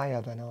is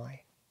higher than I.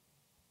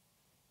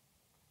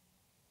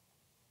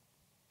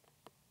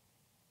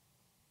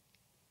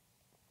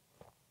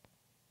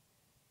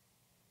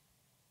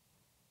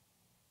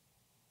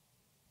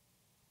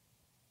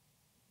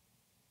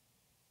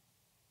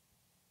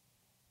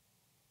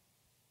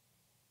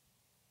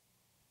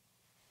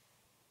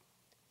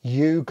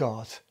 You,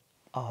 God,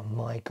 are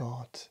my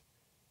God.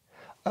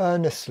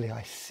 Earnestly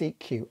I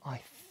seek you.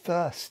 I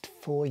thirst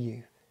for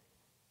you.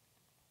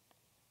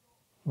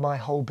 My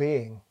whole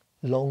being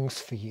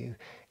longs for you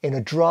in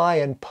a dry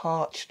and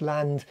parched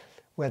land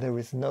where there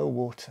is no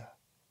water.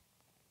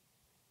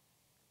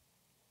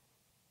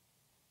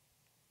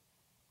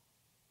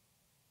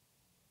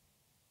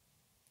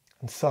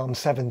 And Psalm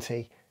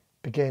 70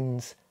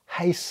 begins,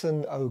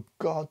 Hasten, O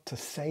God, to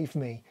save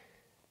me.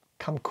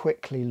 Come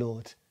quickly,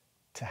 Lord,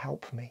 to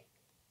help me.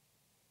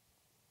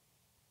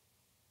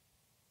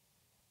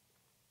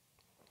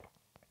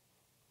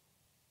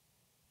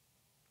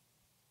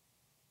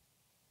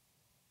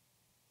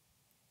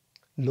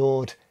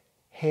 Lord,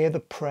 hear the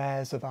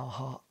prayers of our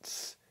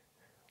hearts.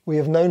 We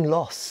have known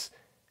loss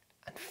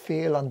and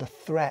feel under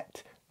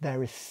threat.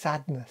 There is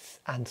sadness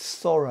and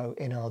sorrow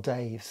in our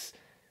days.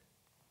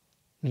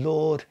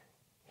 Lord,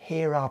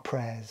 hear our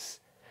prayers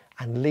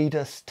and lead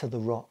us to the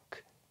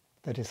rock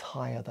that is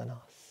higher than us.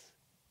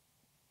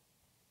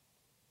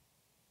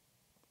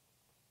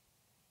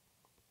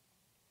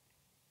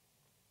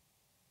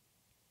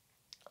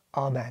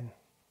 Amen.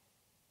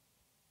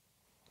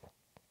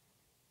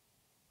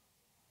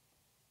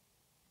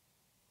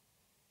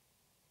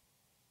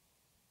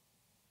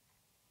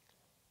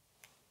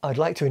 I'd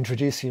like to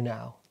introduce you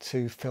now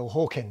to Phil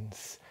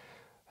Hawkins,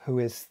 who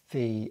is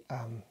the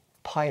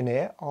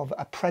pioneer of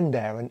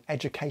Aprender, an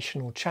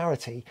educational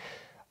charity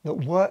that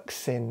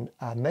works in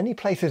many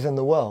places in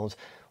the world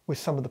with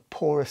some of the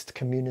poorest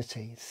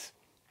communities.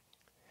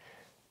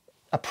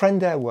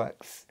 Aprender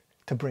works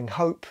to bring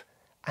hope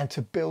and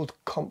to build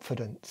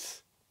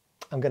confidence.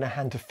 I'm going to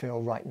hand to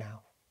Phil right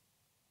now.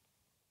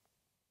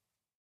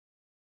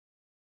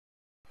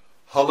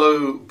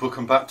 Hello,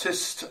 Bookham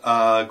Baptist.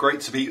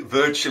 Great to be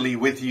virtually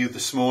with you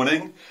this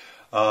morning.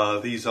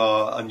 These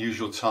are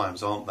unusual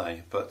times, aren't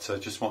they? But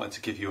just wanted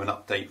to give you an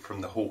update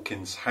from the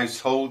Hawkins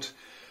household.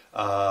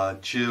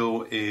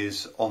 Jill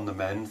is on the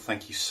mend.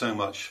 Thank you so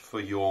much for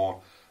your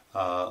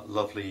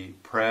lovely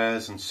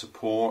prayers and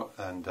support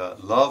and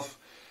love.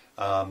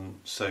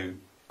 So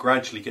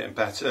gradually getting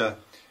better.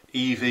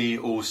 Evie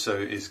also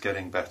is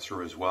getting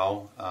better as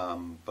well.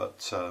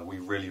 But we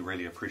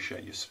really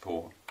appreciate your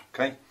support.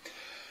 Okay.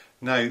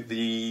 Now,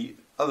 the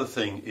other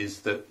thing is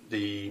that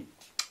the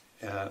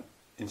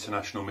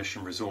International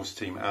Mission Resource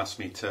Team asked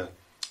me to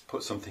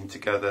put something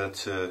together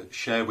to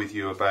share with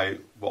you about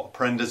what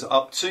Aprender's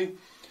up to.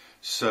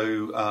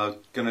 So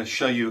going to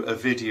show you a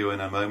video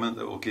in a moment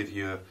that will give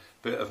you a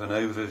bit of an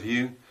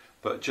overview.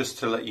 But just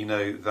to let you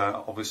know that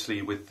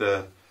obviously with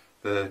the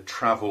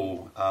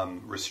travel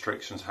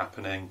restrictions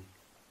happening,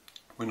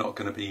 we're not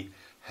going to be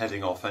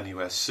heading off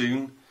anywhere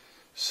soon.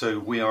 So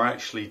we are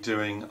actually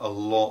doing a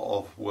lot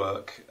of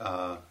work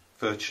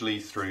virtually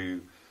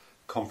through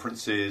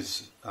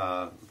conferences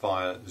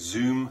via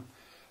Zoom.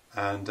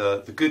 And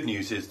the good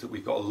news is that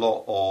we've got a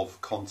lot of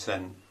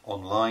content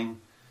online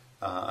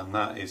and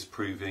that is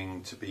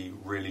proving to be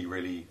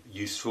really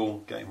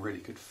useful, getting really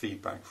good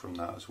feedback from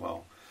that as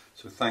well.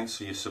 So thanks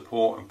for your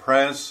support and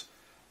prayers,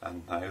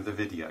 and now the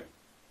video.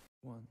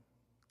 1,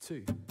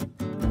 2.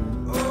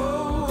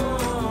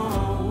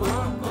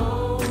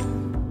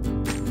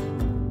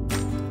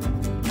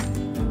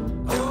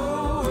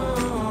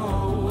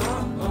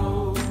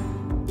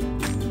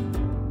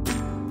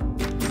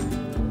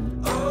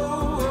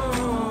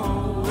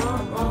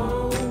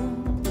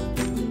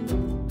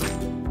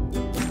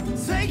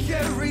 Take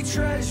every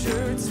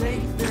treasure,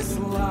 take this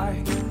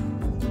life.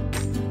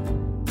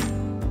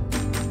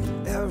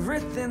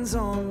 Everything's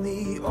on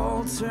the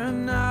altar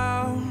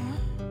now.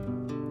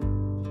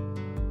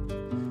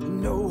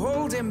 No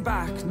holding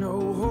back,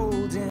 no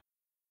holding.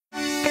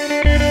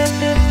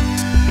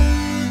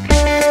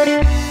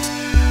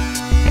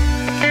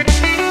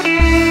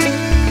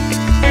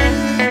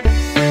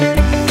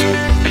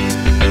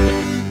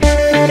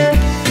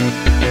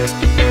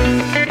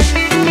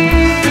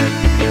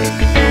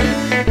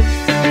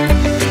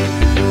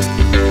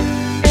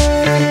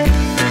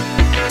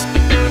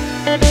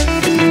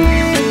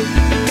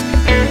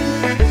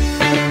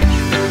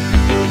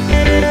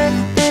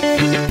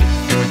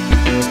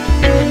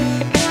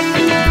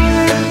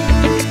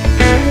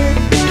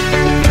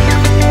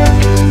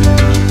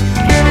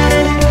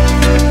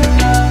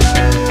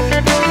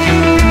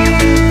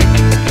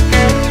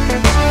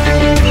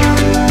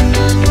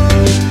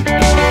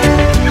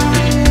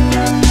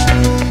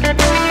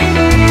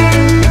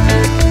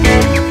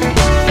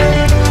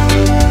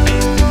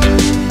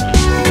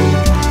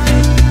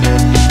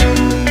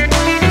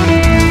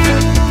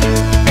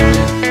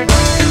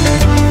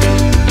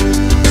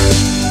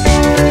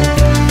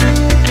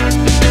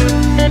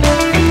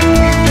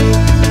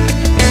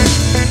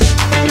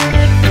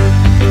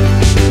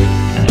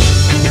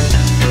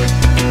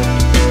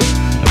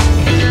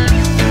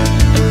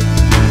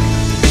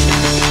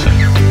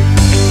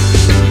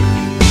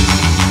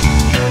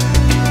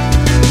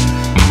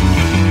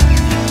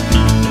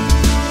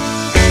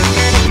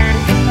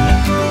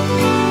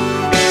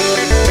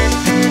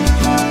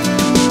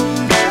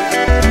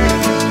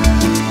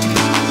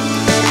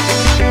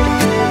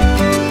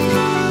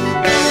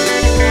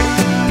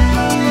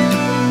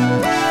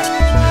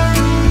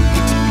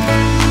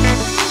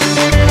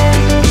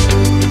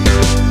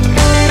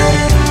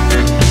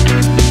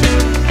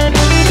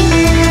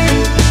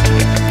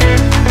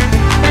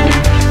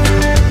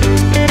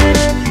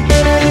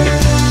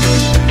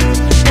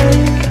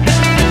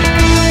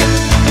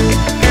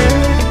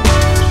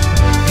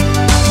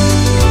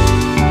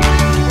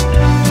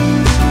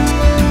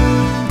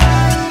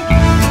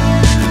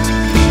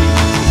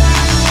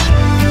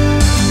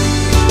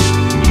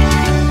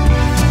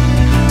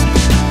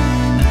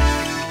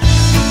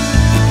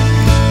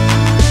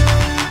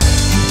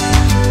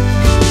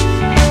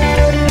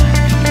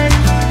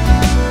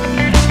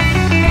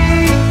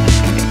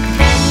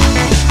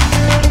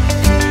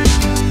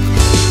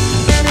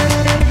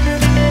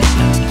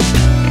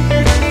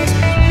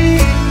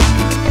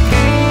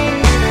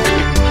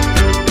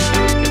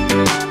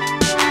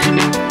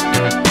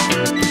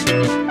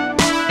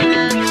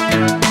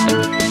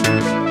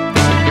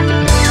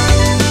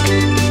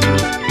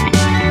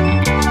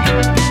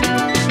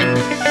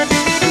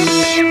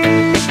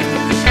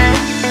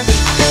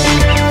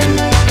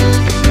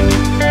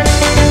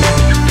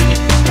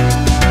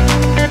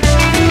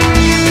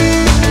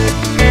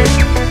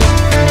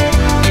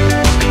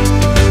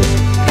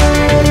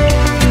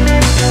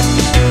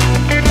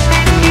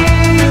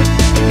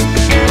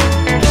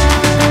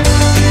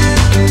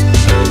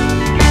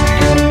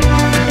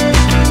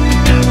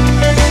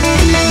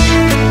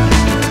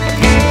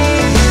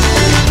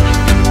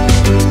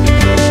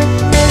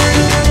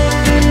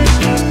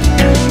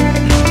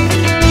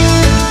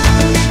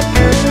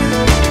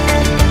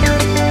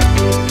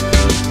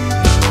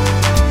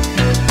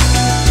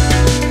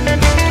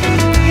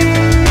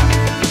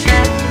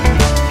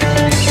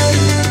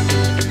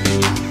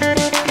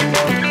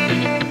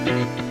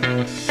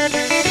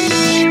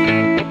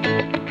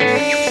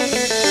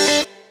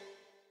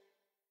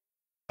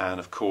 And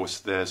of course,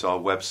 there's our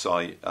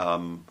website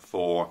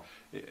for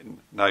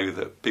now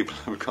that people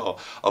have got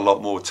a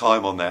lot more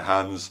time on their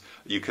hands.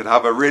 You can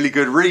have a really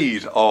good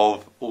read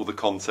of all the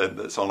content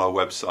that's on our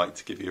website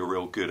to give you a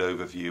real good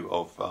overview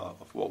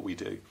of what we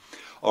do.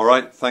 All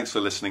right, thanks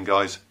for listening,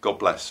 guys. God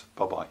bless.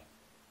 Bye-bye.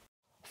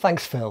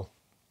 Thanks, Phil.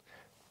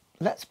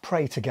 Let's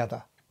pray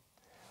together.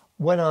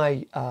 When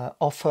I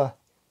offer,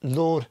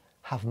 Lord,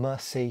 have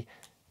mercy,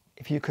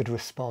 if you could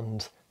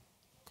respond,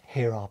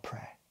 hear our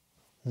prayer.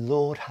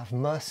 Lord, have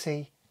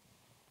mercy,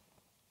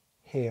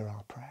 hear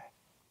our prayer.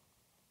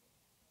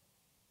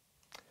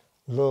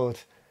 Lord,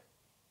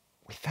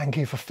 we thank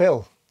you for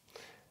Phil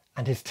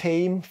and his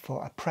team,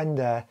 for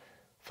Aprender,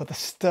 for the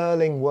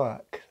sterling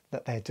work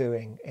that they're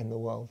doing in the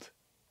world,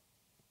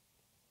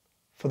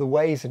 for the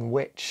ways in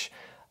which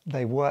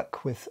they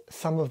work with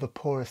some of the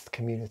poorest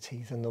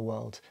communities in the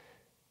world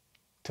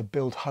to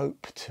build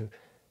hope, to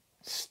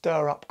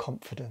stir up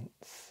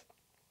confidence.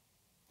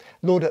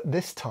 Lord, at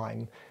this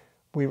time,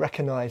 we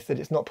recognise that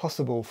it's not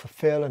possible for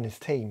Phil and his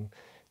team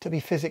to be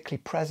physically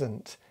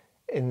present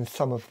in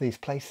some of these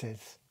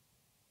places.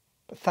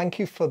 But thank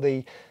you for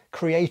the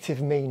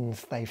creative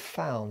means they've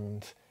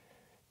found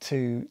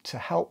to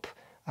help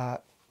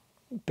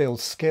build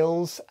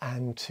skills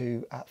and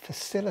to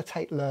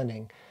facilitate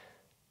learning.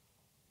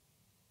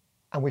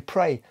 And we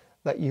pray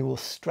that you will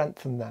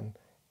strengthen them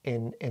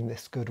in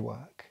this good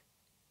work.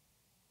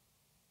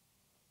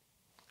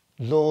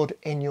 Lord,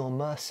 in your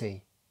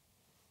mercy,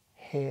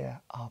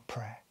 hear our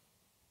prayer.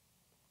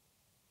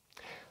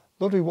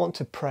 Lord, we want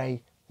to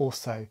pray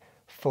also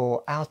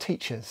for our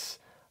teachers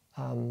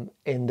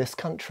in this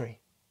country,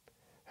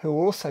 who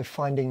are also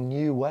finding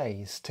new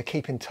ways to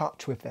keep in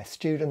touch with their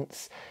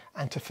students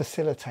and to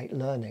facilitate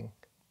learning.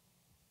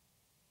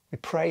 We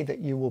pray that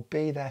you will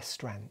be their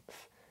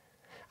strength.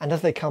 And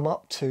as they come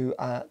up to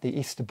the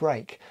Easter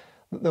break,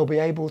 that they'll be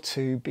able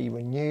to be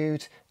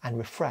renewed and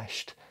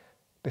refreshed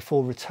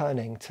before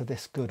returning to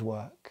this good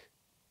work.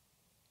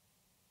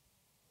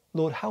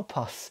 Lord, help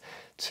us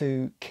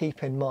to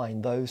keep in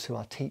mind those who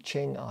are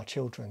teaching our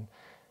children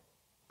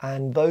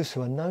and those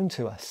who are known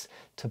to us,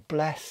 to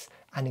bless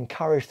and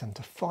encourage them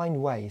to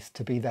find ways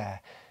to be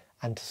there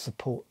and to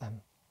support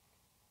them.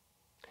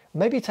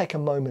 Maybe take a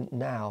moment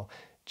now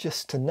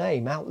just to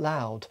name out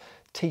loud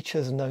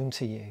teachers known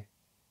to you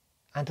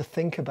and to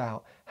think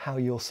about how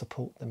you'll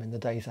support them in the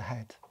days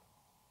ahead.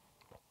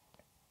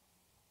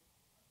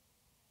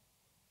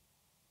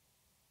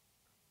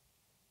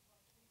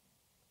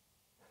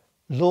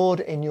 Lord,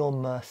 in your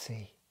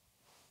mercy,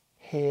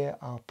 hear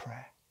our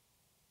prayer.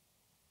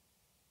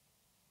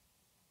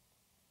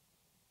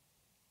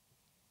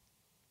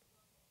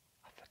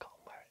 I've forgotten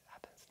where it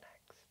happens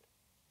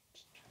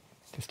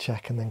next. Just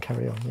check and then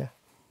carry on, yeah?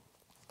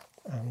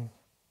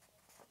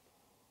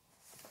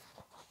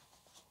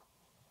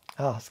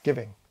 It's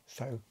giving,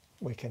 so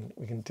we can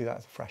do that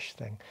as a fresh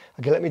thing.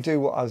 Okay, let me do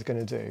what I was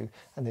going to do,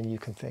 and then you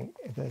can think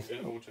if there's...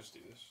 Yeah, we'll just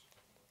do this.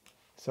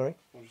 Sorry?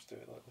 We'll just do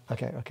it like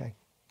this. Okay.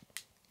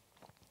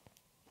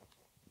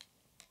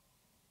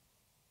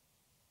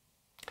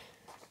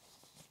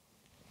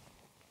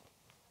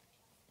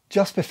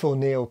 Just before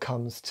Neil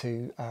comes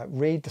to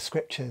read the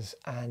scriptures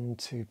and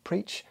to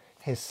preach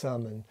his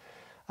sermon,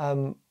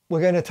 we're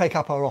going to take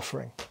up our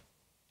offering.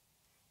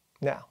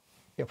 Now,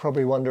 you're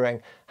probably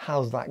wondering,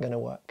 how's that going to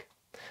work?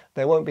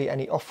 There won't be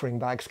any offering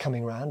bags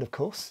coming round, of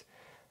course,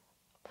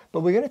 but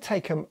we're going to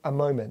take a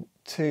moment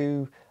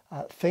to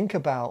think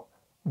about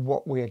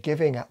what we are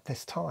giving at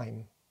this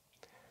time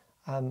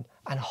and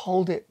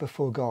hold it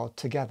before God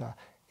together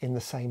in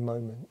the same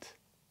moment.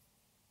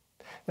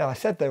 Now, I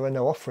said there are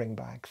no offering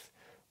bags,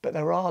 but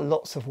there are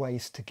lots of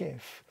ways to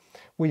give.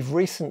 We've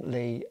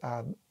recently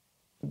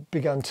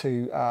begun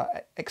to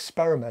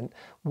experiment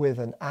with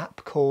an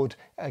app called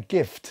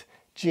Gift,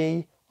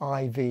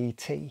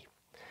 G-I-V-T,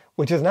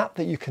 which is an app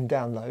that you can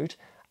download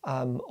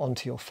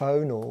onto your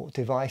phone or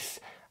device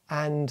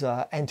and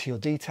enter your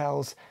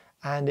details,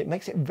 and it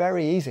makes it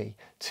very easy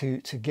to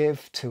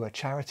give to a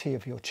charity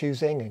of your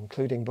choosing,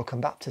 including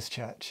Bookham Baptist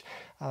Church.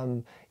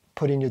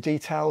 Put in your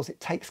details,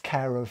 it takes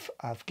care of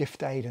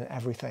gift aid and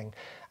everything.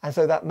 And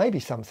so that may be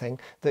something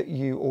that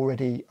you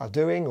already are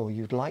doing or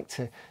you'd like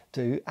to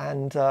do.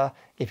 And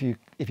if you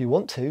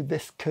want to,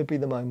 this could be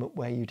the moment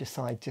where you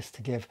decide just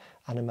to give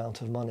an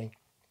amount of money.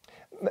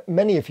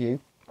 Many of you,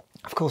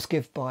 of course,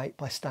 give by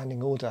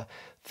standing order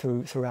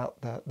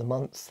throughout the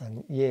months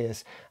and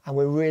years. And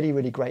we're really,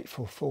 really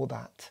grateful for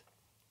that.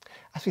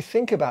 As we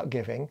think about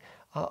giving,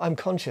 I'm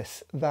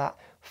conscious that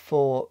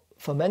for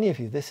many of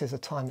you, this is a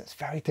time that's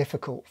very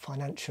difficult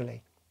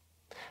financially.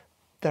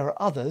 There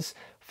are others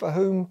for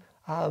whom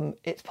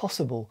it's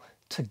possible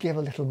to give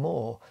a little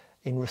more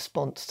in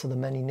response to the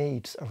many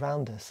needs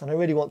around us. And I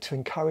really want to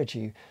encourage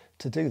you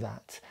to do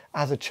that.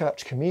 As a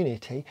church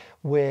community,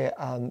 we're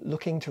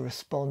looking to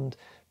respond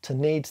to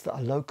needs that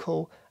are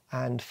local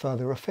and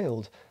further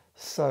afield.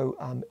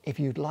 So if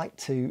you'd like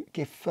to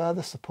give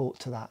further support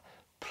to that,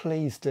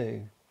 please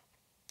do.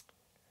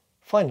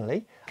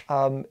 Finally,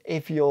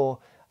 if you're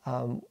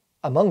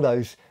among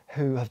those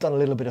who have done a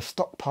little bit of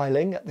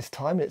stockpiling at this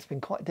time, and it's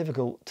been quite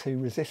difficult to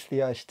resist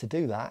the urge to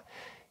do that,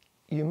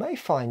 you may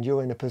find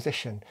you're in a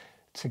position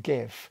to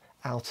give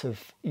out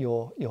of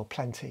your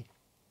plenty.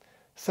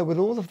 So with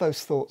all of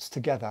those thoughts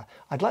together,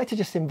 I'd like to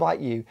just invite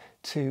you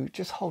to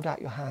just hold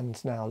out your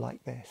hands now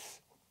like this.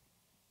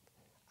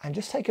 And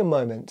just take a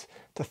moment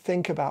to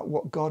think about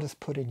what God has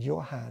put in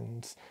your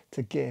hands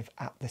to give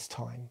at this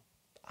time.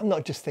 I'm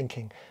not just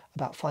thinking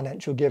about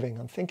financial giving,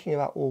 I'm thinking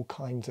about all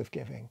kinds of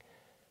giving.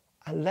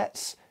 And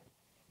let's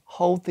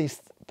hold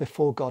these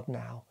before God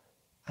now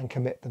and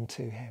commit them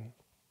to him.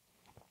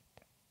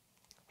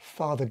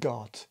 Father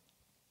God,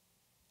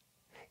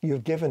 you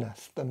have given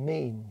us the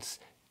means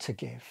to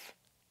give.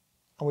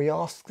 And we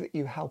ask that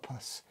you help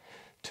us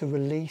to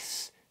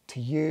release to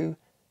you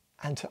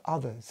and to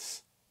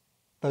others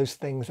those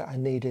things that are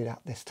needed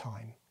at this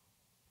time.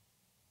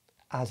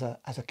 As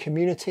a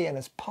community and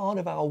as part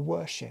of our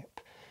worship,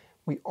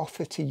 we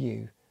offer to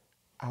you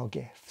our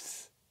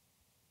gifts.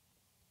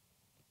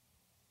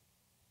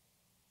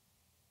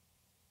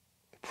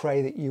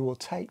 Pray that you will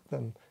take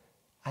them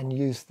and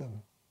use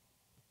them,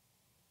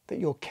 that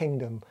your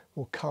kingdom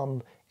will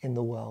come in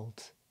the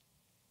world.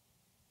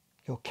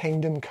 Your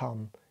kingdom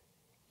come,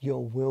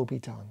 your will be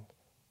done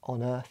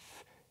on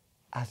earth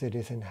as it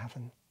is in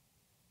heaven.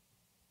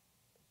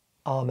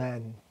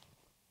 Amen.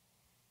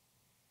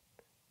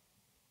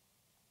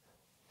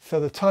 So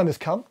the time has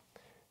come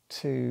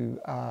to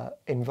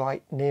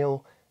invite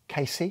Neil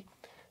Casey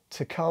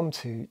to come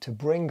to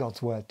bring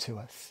God's word to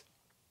us.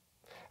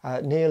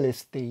 Neil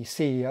is the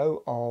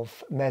CEO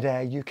of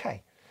MedAir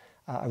UK,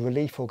 a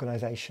relief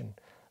organisation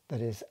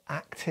that is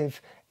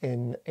active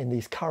in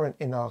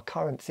our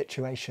current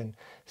situation,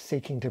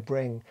 seeking to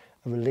bring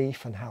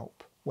relief and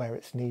help where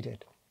it's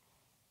needed.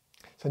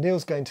 So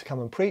Neil's going to come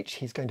and preach.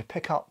 He's going to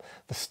pick up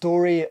the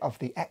story of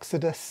the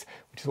Exodus,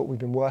 which is what we've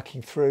been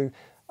working through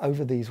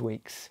over these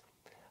weeks.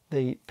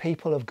 The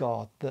people of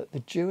God,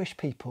 the Jewish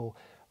people,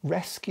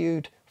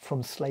 rescued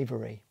from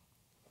slavery,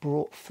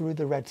 brought through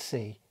the Red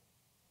Sea.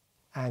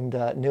 And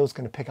Neil's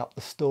going to pick up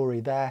the story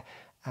there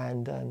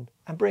and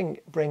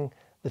bring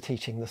the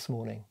teaching this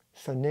morning.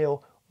 So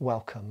Neil,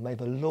 welcome. May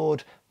the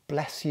Lord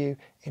bless you,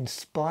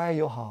 inspire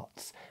your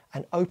hearts,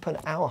 and open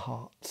our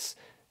hearts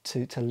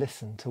to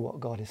listen to what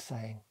God is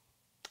saying.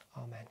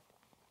 Amen.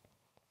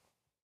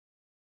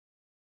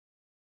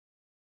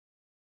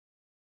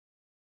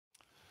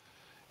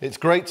 It's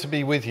great to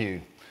be with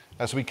you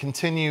as we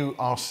continue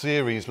our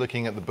series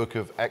looking at the book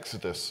of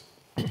Exodus.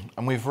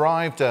 And we've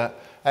arrived at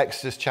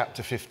Exodus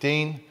chapter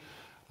 15,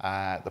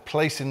 the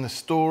place in the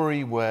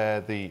story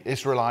where the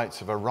Israelites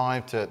have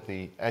arrived at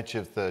the edge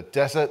of the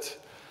desert.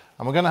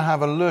 And we're going to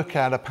have a look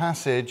at a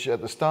passage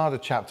at the start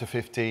of chapter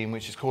 15,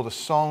 which is called a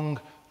Song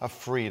of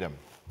Freedom.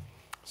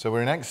 So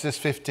we're in Exodus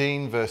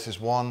 15, verses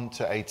 1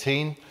 to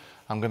 18.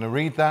 I'm going to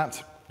read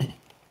that.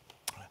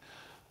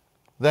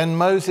 Then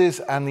Moses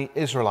and the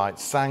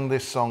Israelites sang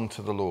this song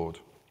to the Lord.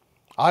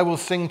 I will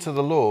sing to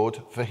the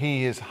Lord, for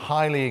he is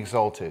highly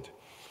exalted.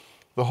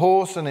 The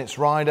horse and its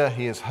rider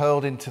he has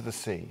hurled into the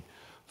sea.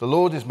 The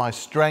Lord is my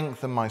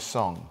strength and my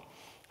song.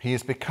 He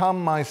has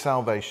become my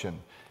salvation.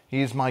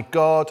 He is my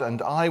God,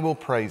 and I will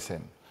praise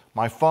him.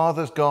 My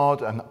father's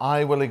God, and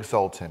I will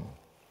exalt him.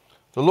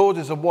 The Lord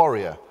is a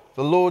warrior.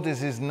 The Lord is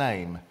his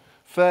name.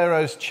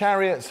 Pharaoh's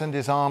chariots and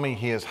his army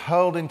he has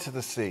hurled into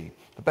the sea.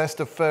 The best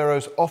of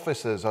Pharaoh's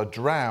officers are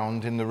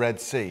drowned in the Red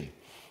Sea.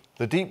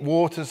 The deep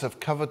waters have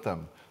covered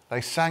them.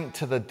 They sank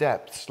to the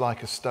depths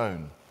like a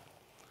stone.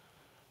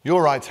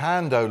 Your right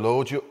hand, O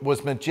Lord,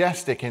 was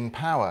majestic in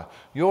power.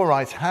 Your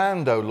right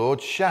hand, O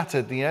Lord,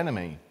 shattered the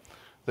enemy.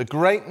 The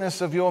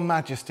greatness of your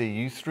majesty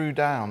you threw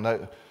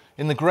down.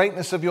 In the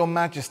greatness of your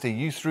majesty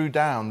you threw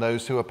down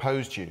those who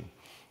opposed you.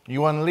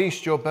 You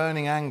unleashed your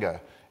burning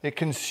anger. It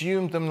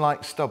consumed them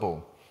like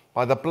stubble.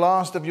 By the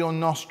blast of your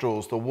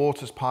nostrils the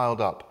waters piled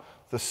up.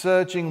 The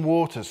surging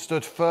waters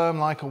stood firm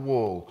like a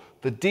wall.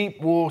 The deep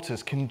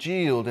waters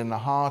congealed in the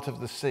heart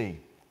of the sea.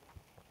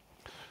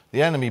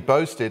 The enemy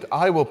boasted,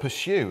 I will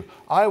pursue.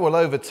 I will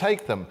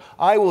overtake them.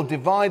 I will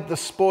divide the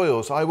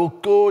spoils. I will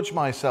gorge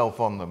myself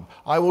on them.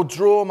 I will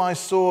draw my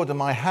sword, and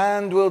my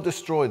hand will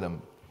destroy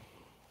them.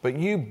 But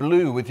you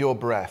blew with your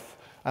breath,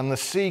 and the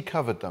sea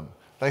covered them.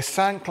 They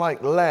sank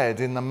like lead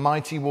in the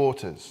mighty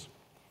waters.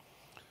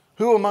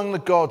 Who among the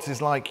gods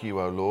is like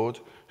you, O Lord?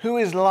 Who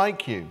is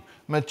like you?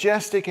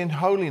 Majestic in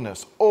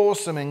holiness,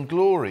 awesome in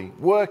glory,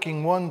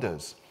 working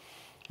wonders.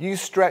 You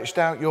stretched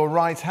out your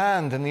right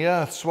hand, and the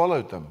earth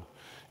swallowed them.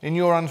 In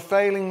your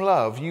unfailing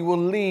love, you will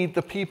lead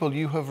the people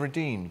you have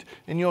redeemed.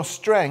 In your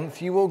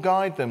strength, you will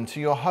guide them to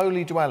your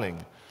holy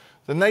dwelling.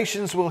 The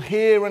nations will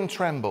hear and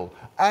tremble.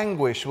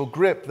 Anguish will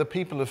grip the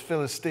people of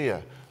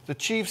Philistia. The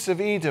chiefs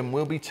of Edom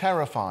will be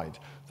terrified.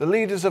 The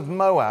leaders of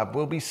Moab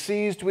will be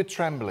seized with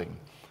trembling.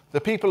 The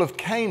people of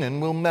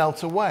Canaan will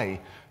melt away.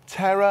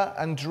 Terror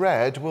and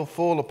dread will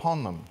fall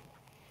upon them.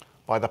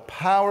 By the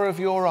power of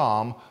your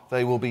arm,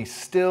 they will be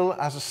still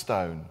as a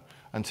stone,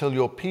 until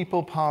your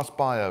people pass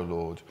by, O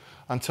Lord,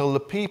 until the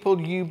people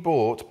you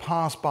bought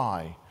pass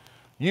by.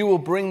 You will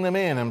bring them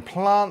in and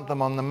plant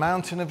them on the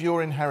mountain of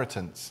your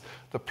inheritance,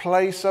 the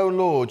place, O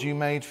Lord, you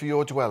made for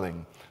your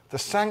dwelling, the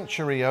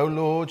sanctuary, O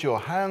Lord,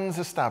 your hands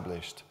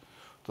established.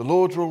 The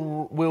Lord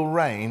will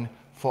reign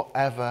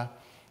forever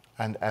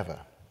and ever.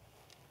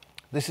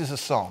 This is a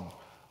song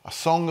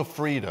of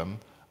freedom,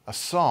 a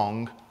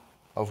song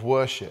of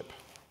worship.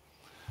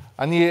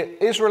 And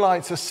the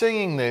Israelites are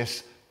singing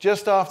this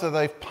just after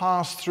they've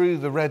passed through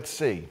the Red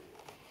Sea.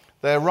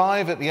 They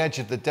arrive at the edge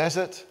of the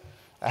desert.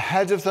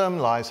 Ahead of them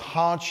lies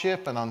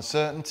hardship and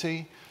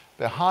uncertainty.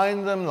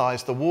 Behind them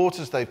lies the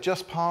waters they've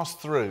just passed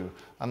through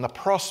and the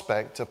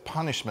prospect of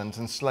punishment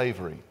and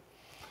slavery.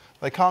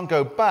 They can't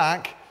go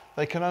back,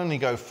 they can only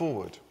go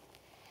forward.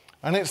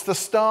 And it's the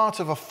start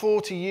of a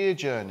 40-year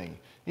journey,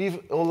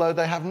 although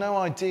they have no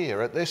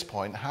idea at this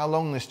point how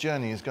long this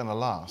journey is going to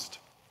last.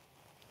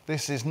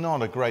 This is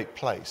not a great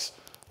place,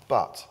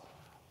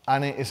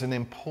 and it is an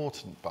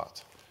important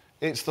but.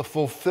 It's the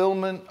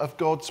fulfillment of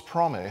God's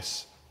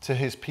promise to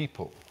his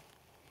people.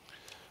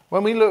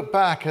 When we look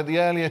back at the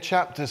earlier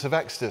chapters of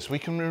Exodus, we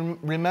can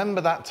remember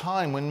that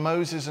time when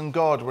Moses and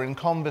God were in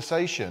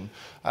conversation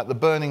at the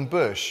burning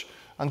bush.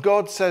 And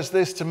God says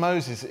this to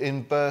Moses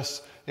in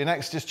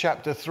Exodus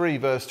chapter 3,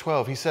 verse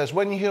 12. He says,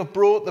 when you have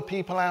brought the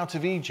people out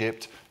of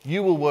Egypt,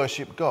 you will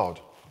worship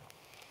God.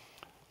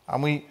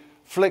 And we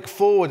flick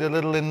forward a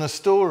little in the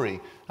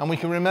story, and we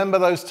can remember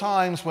those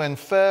times when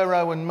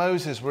Pharaoh and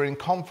Moses were in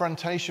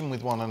confrontation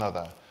with one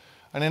another.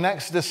 And in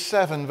Exodus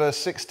 7, verse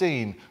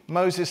 16,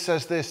 Moses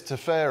says this to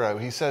Pharaoh.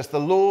 He says, "The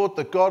Lord,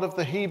 the God of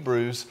the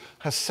Hebrews,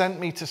 has sent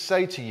me to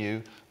say to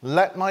you,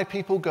 let my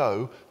people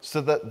go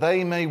so that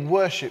they may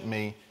worship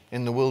me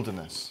in the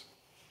wilderness."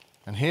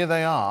 And here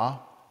they are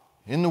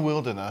in the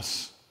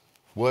wilderness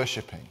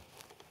worshipping.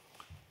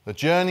 The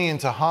journey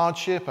into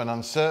hardship and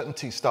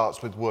uncertainty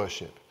starts with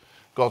worship.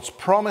 God's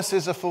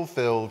promises are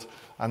fulfilled,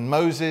 and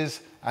Moses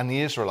and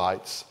the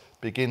Israelites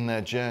begin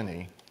their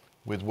journey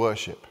with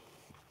worship.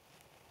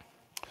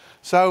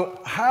 So,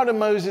 how do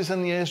Moses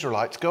and the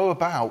Israelites go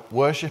about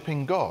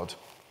worshipping God?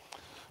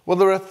 Well,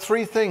 there are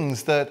three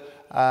things that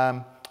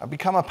have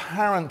become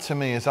apparent to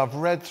me as I've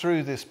read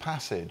through this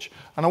passage,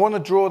 and I want to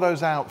draw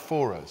those out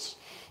for us.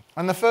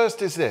 And the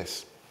first is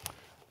this: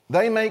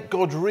 they make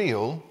God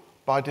real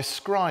by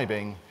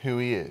describing who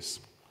he is.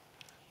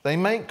 They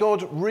make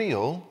God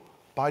real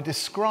by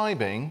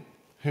describing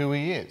who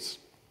he is.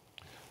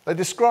 They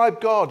describe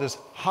God as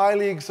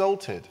highly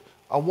exalted,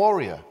 a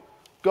warrior,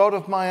 God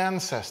of my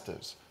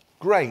ancestors,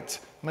 great,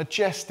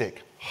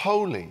 majestic,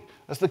 holy,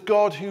 as the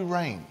God who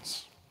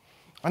reigns.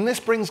 And this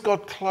brings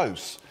God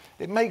close.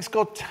 It makes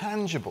God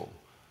tangible.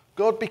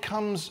 God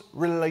becomes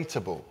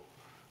relatable.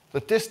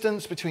 The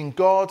distance between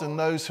God and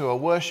those who are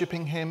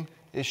worshipping him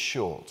is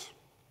short.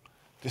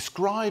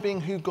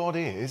 Describing who God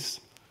is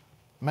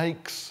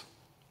makes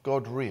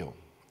God real.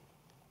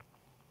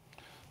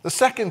 The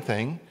second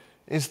thing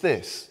is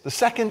this. The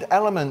second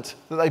element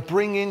that they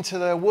bring into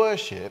their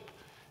worship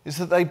is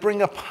that they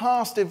bring a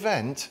past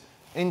event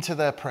into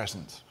their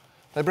present.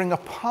 They bring a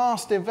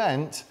past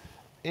event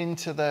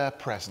into their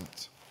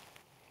present.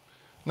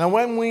 Now,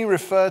 when we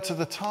refer to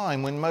the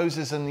time when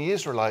Moses and the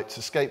Israelites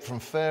escaped from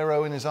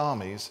Pharaoh and his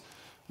armies,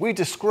 we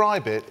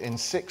describe it in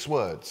 6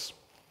 words: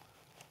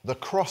 the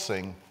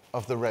crossing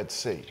of the Red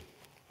Sea.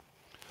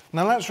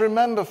 Now, let's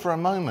remember for a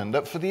moment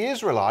that for the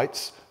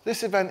Israelites,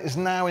 this event is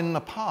now in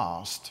the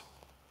past.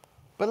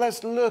 But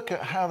let's look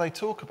at how they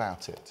talk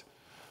about it.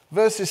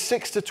 Verses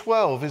 6 to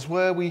 12 is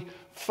where we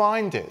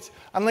find it.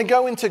 And they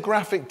go into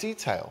graphic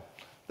detail.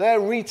 Their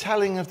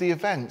retelling of the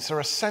events are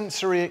a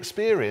sensory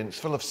experience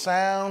full of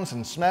sounds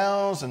and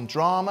smells and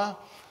drama.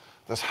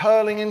 There's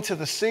hurling into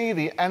the sea,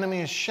 the enemy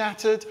is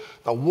shattered,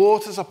 the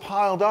waters are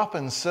piled up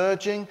and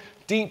surging,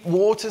 deep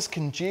waters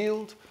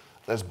congealed.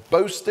 There's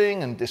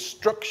boasting and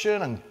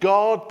destruction and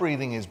God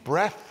breathing his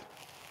breath.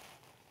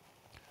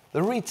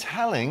 The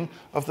retelling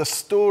of the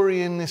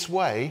story in this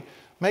way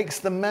makes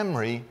the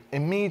memory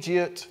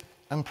immediate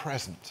and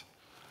present.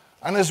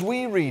 And as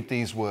we read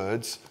these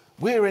words,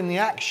 we're in the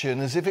action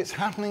as if it's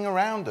happening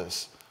around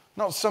us,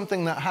 not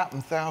something that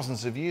happened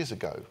thousands of years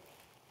ago.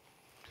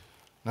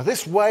 Now,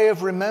 this way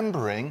of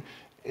remembering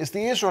is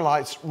the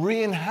Israelites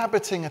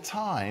re-inhabiting a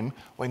time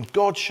when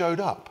God showed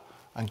up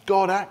and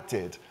God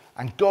acted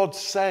and God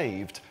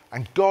saved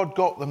and God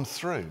got them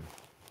through.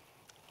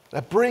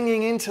 They're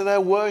bringing into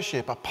their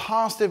worship a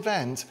past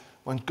event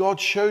when God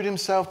showed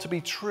himself to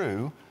be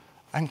true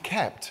and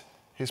kept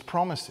his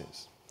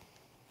promises.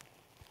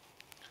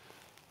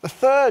 The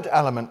third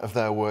element of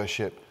their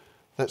worship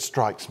that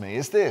strikes me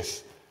is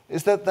this,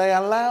 is that they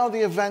allow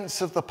the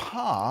events of the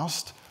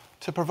past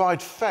to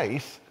provide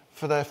faith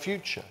for their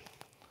future.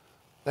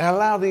 They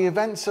allow the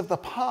events of the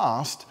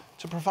past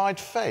to provide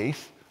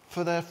faith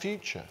for their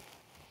future.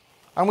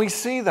 And we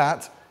see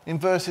that in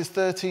verses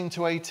 13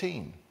 to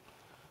 18.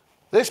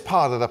 This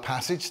part of the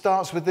passage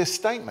starts with this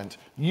statement: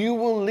 "You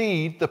will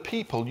lead the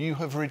people you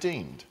have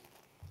redeemed."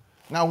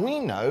 Now, we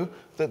know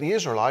that the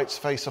Israelites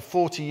face a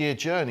 40-year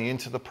journey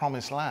into the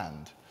promised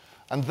land.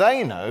 And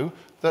they know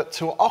that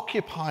to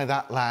occupy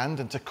that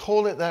land and to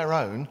call it their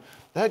own,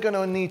 they're going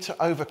to need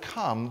to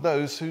overcome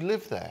those who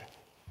live there.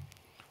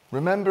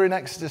 Remember in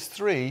Exodus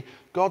 3,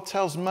 God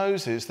tells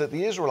Moses that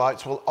the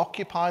Israelites will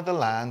occupy the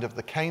land of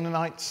the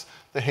Canaanites,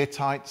 the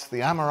Hittites,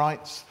 the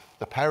Amorites,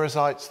 the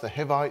Perizzites, the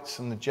Hivites,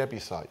 and the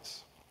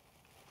Jebusites.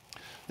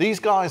 These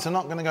guys are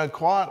not going to go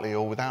quietly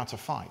or without a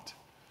fight.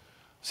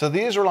 So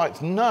the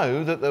Israelites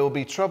know that there will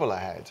be trouble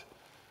ahead.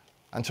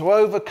 And to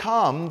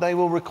overcome, they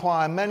will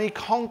require many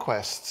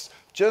conquests,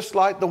 just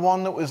like the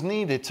one that was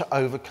needed to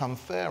overcome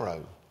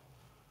Pharaoh.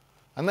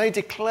 And they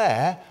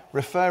declare,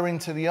 referring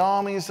to the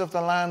armies of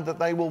the land that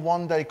they will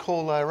one day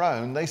call their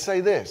own, they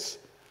say this: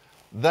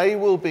 "They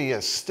will be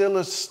as still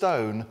as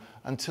stone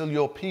until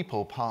your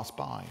people pass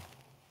by."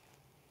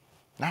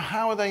 Now,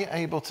 how are they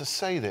able to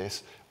say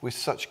this with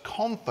such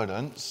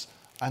confidence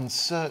and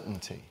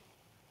certainty?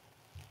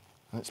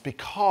 And it's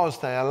because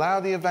they allow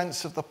the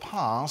events of the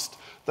past,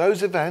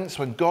 those events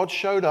when God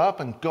showed up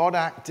and God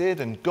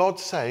acted and God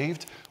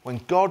saved, when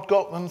God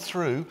got them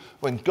through,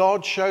 when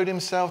God showed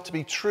himself to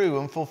be true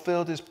and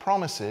fulfilled his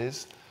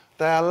promises,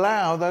 they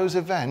allow those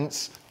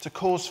events to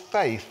cause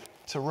faith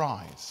to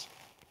rise.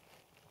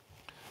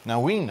 Now,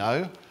 we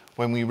know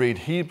when we read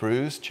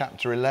Hebrews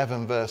chapter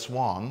 11 verse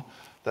 1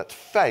 that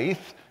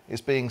faith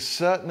is being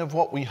certain of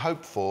what we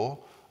hope for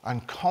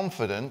and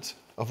confident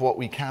of what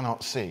we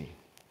cannot see.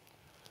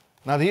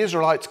 Now, the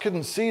Israelites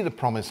couldn't see the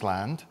promised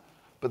land,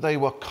 but they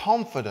were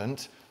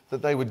confident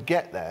that they would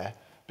get there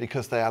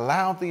because they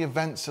allowed the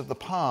events of the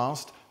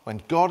past,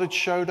 when God had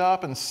showed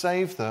up and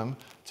saved them,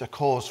 to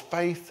cause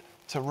faith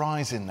to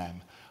rise in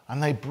them.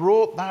 And they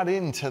brought that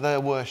into their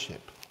worship.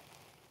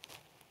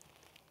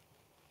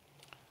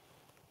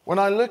 When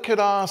I look at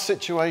our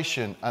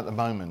situation at the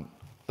moment,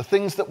 the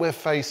things that we're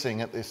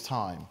facing at this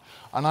time,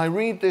 and I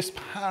read this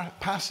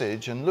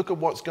passage and look at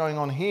what's going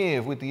on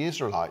here with the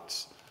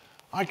Israelites,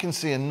 I can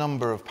see a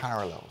number of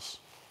parallels.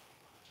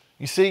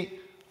 You see,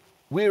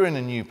 we're in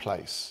a new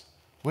place.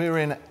 We're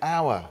in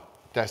our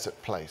desert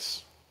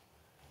place.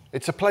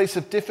 It's a place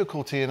of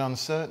difficulty and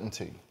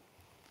uncertainty.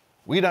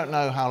 We don't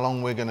know how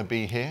long we're going to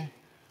be here.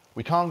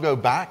 We can't go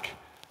back.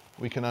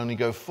 We can only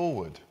go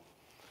forward.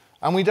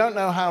 And we don't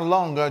know how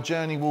long our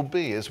journey will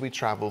be as we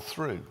travel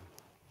through.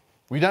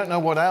 We don't know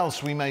what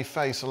else we may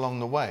face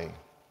along the way.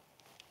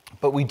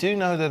 But we do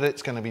know that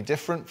it's going to be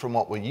different from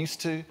what we're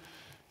used to.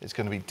 It's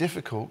going to be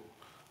difficult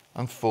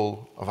and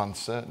full of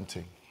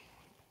uncertainty.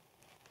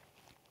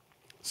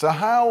 So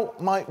how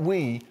might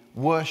we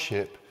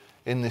worship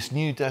in this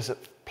new desert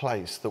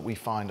place that we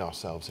find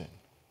ourselves in?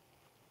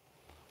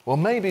 Well,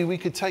 maybe we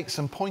could take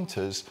some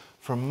pointers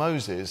from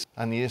Moses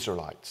and the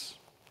Israelites.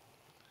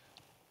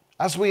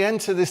 As we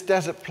enter this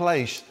desert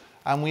place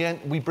and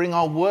we bring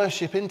our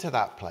worship into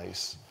that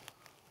place,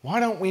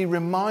 why don't we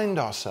remind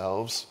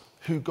ourselves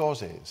who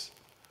God is?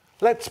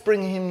 Let's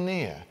bring him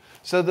near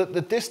so that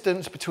the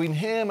distance between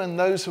him and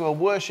those who are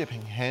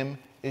worshipping him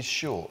is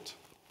short.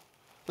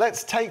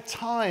 Let's take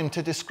time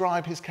to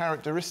describe his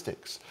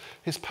characteristics,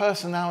 his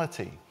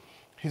personality,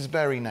 his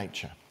very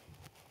nature.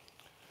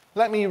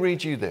 Let me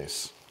read you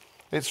this.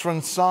 It's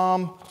from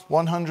Psalm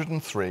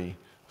 103,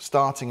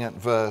 starting at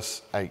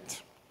verse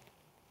 8.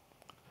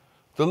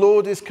 The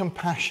Lord is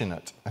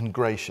compassionate and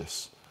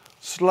gracious,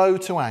 slow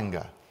to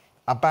anger,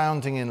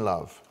 abounding in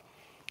love.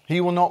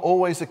 He will not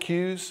always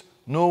accuse,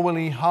 nor will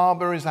he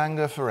harbor his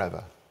anger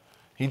forever.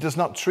 He does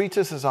not treat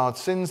us as our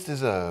sins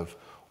deserve,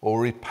 or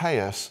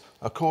repay us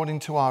according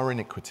to our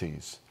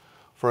iniquities.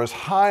 For as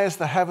high as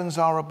the heavens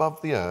are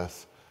above the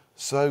earth,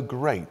 so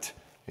great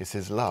is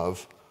his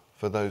love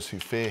for those who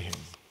fear him.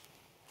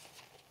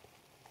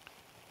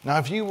 Now,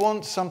 if you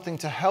want something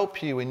to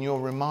help you in your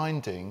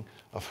reminding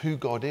of who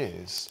God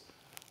is,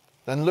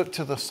 then look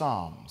to the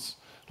Psalms.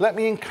 Let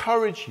me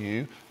encourage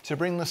you to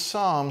bring the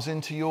Psalms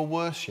into your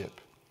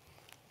worship.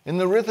 In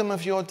the rhythm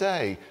of your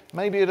day,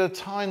 maybe at a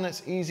time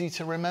that's easy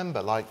to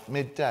remember, like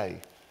midday,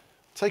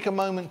 take a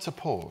moment to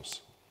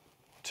pause,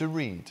 to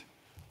read,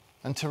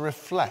 and to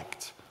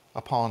reflect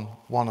upon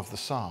one of the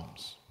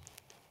Psalms.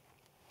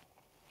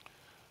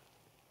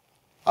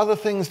 Other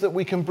things that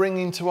we can bring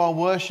into our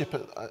worship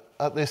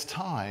at this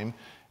time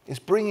is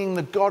bringing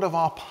the God of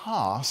our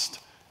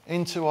past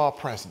into our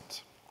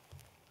present.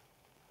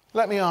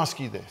 Let me ask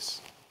you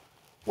this.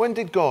 When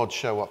did God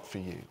show up for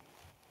you?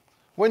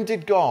 When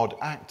did God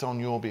act on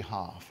your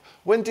behalf?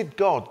 When did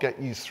God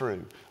get you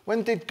through?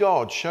 When did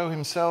God show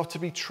himself to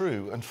be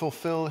true and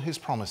fulfill his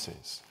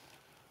promises?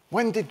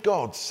 When did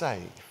God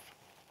save?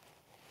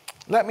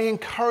 Let me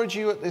encourage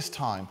you at this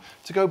time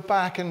to go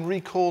back and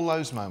recall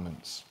those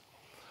moments.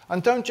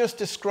 And don't just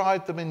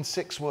describe them in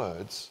 6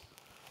 words.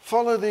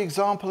 Follow the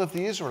example of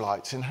the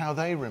Israelites in how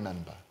they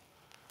remember.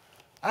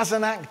 As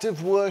an act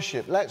of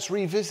worship, let's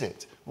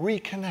revisit,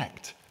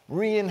 reconnect,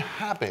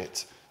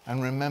 re-inhabit,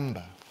 and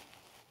remember.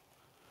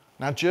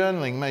 Now,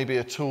 journaling may be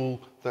a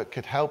tool that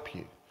could help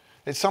you.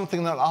 It's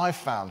something that I've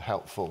found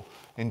helpful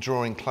in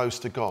drawing close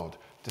to God,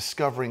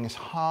 discovering his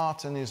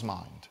heart and his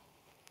mind.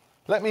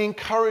 Let me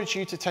encourage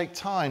you to take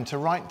time to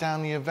write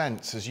down the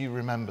events as you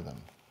remember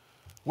them.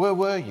 Where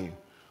were you?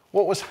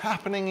 What was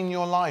happening in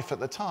your life at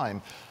the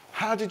time?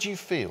 How did you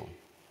feel?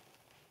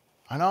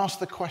 And ask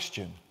the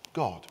question,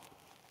 God,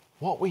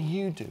 what were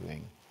you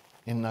doing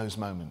in those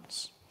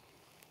moments?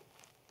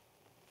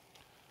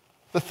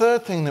 The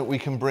third thing that we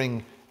can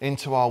bring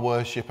into our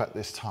worship at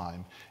this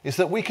time is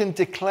that we can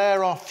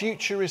declare our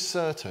future is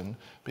certain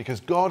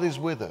because God is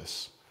with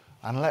us,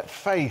 and let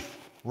faith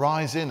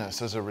rise in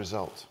us as a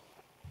result.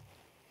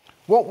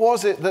 What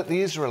was it that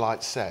the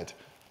Israelites said?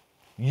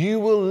 You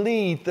will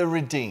lead the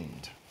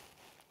redeemed.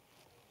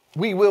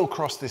 We will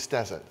cross this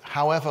desert,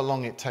 however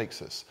long it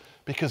takes us,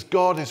 because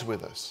God is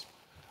with us.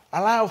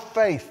 Allow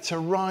faith to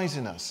rise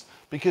in us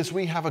because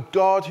we have a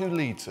God who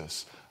leads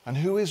us and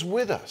who is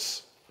with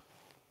us.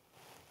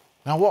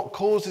 Now, what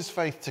causes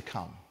faith to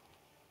come?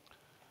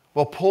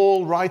 Well,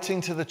 Paul,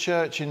 writing to the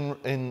church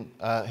in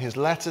his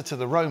letter to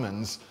the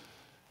Romans,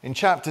 in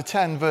chapter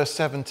 10, verse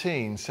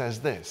 17, says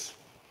this: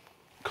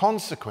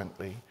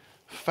 consequently,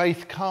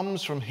 faith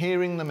comes from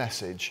hearing the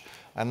message,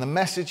 and the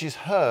message is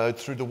heard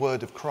through the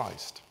word of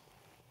Christ.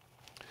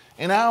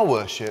 In our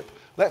worship,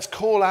 let's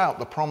call out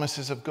the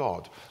promises of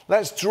God.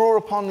 Let's draw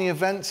upon the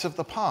events of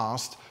the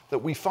past that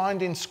we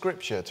find in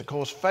Scripture to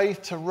cause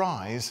faith to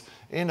rise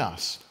in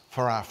us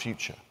for our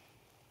future.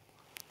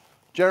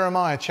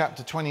 Jeremiah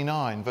chapter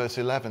 29, verse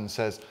 11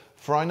 says,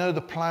 "For I know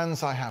the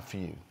plans I have for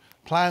you,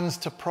 plans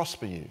to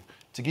prosper you,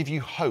 to give you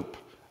hope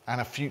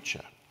and a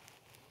future."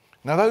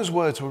 Now, those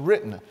words were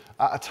written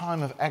at a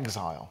time of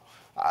exile,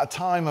 at a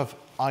time of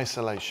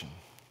isolation.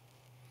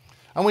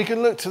 And we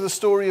can look to the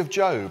story of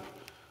Job,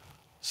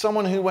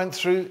 someone who went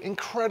through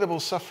incredible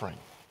suffering,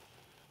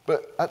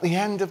 but at the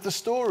end of the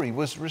story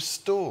was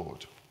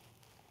restored.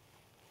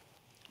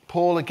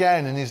 Paul,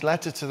 again, in his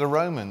letter to the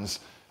Romans,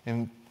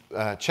 in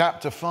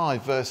chapter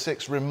 5, verse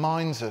 6,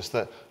 reminds us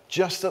that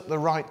just at the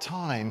right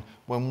time,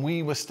 when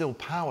we were still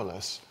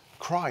powerless,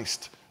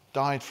 Christ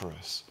died for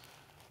us,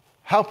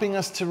 helping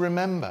us to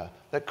remember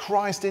that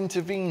Christ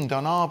intervened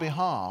on our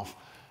behalf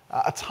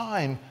at a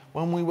time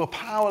when we were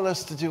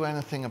powerless to do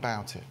anything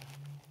about it.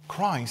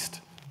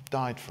 Christ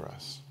died for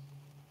us.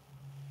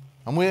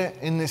 And we're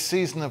in this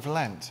season of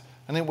Lent,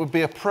 and it would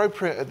be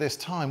appropriate at this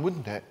time,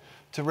 wouldn't it,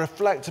 to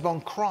reflect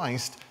upon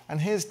Christ and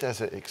his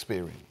desert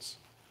experience.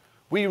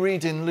 We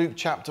read in Luke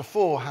chapter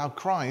 4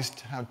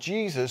 how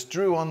Jesus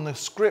drew on the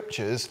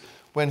scriptures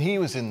when he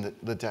was in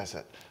the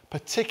desert,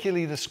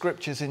 particularly the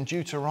scriptures in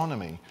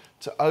Deuteronomy,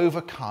 to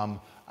overcome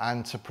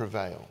and to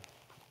prevail.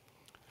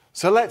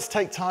 So let's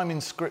take time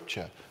in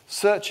scripture,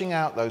 searching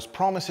out those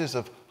promises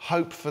of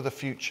hope for the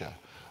future,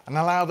 and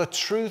allow the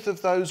truth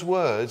of those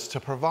words to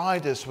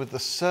provide us with the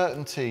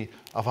certainty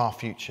of our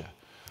future.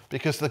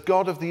 Because the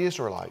God of the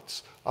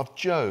Israelites, of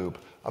Job,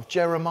 of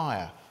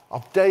Jeremiah,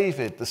 of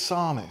David the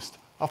psalmist,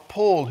 of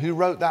Paul who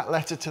wrote that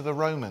letter to the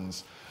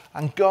Romans,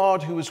 and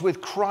God who was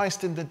with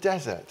Christ in the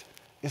desert,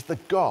 is the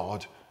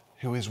God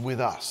who is with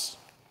us.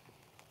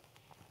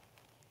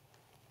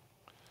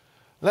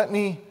 Let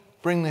me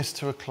bring this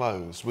to a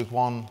close with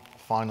one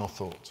final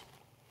thought.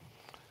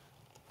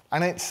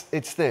 And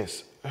it's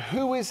this.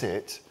 Who is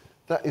it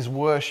that is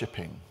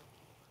worshipping?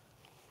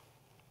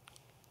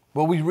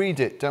 Well, we read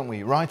it, don't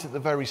we, right at the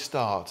very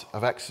start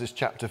of Exodus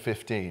chapter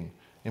 15.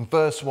 In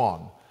verse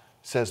 1, it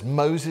says,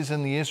 Moses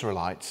and the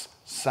Israelites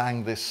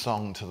sang this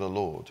song to the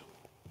Lord.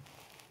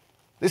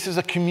 This is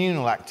a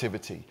communal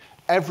activity.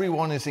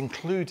 Everyone is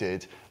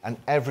included and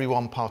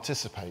everyone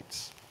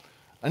participates.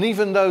 And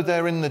even though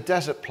they're in the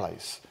desert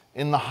place,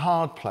 in the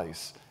hard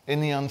place,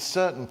 in the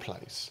uncertain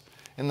place,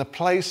 in the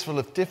place full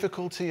of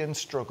difficulty and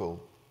struggle,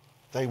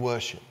 they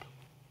worship.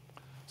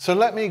 So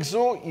let me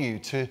exhort you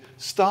to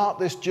start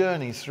this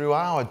journey through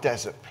our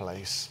desert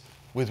place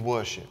with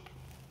worship.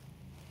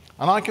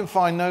 And I can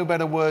find no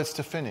better words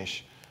to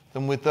finish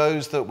than with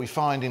those that we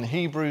find in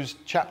Hebrews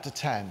chapter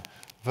 10,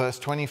 verse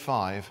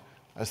 25,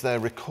 as they're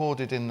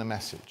recorded in the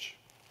Message.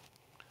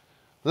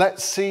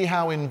 Let's see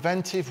how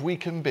inventive we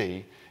can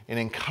be in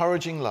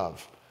encouraging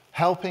love,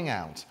 helping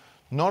out,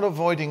 not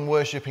avoiding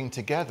worshipping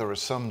together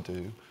as some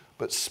do,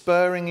 but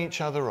spurring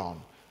each other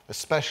on,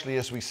 especially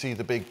as we see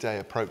the big day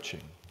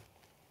approaching.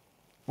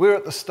 We're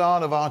at the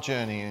start of our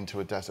journey into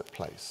a desert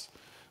place.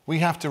 We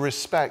have to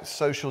respect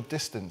social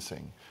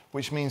distancing,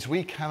 which means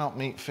we cannot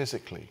meet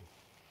physically.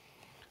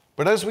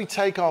 But as we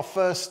take our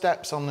first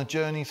steps on the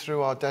journey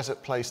through our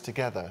desert place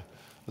together,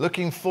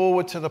 looking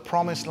forward to the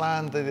promised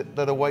land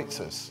that awaits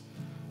us,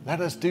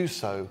 let us do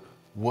so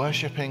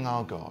worshipping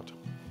our God.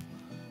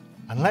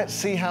 And let's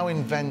see how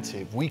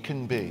inventive we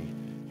can be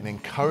in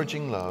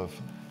encouraging love,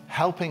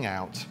 helping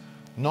out,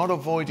 not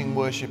avoiding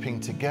worshipping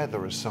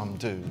together as some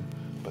do,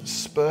 but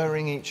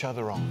spurring each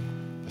other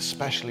on,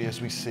 especially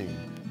as we see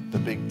the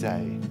big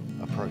day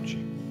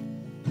approaching.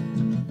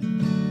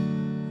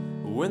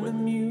 When the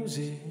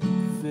music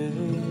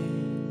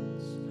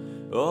fades,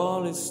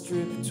 all is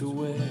stripped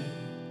away,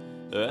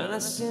 and I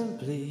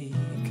simply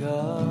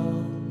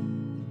come,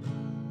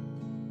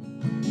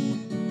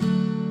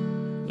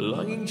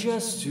 longing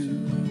just to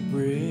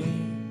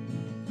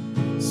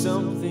bring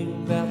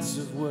something that's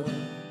of worth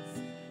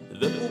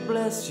that will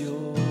bless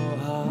your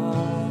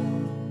heart.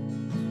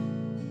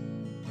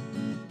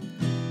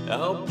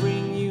 I'll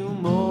bring you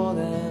more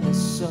than a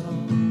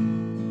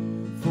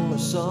song, for a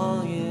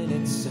song in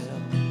itself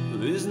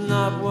is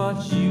not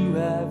what you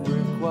have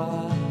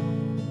required.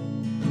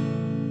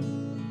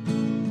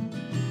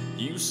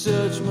 You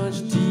search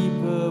much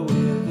deeper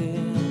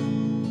within,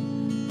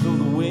 for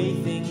the way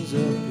things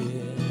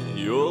appear,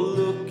 you're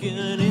looking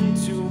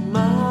into my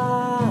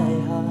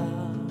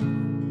heart.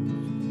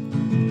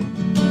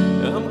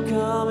 I'm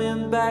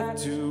coming back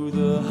to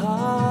the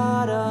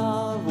heart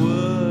of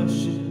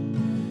worship.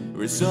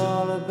 It's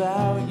all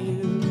about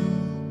you.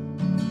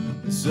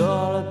 It's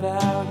all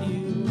about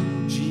you,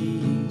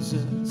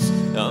 Jesus.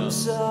 I'm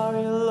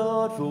sorry,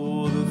 Lord,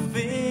 for the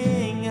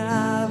thing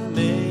I've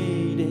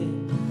made it.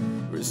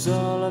 It's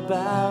all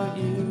about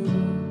you.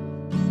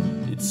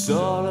 It's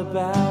all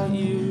about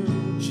you,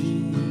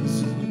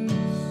 Jesus.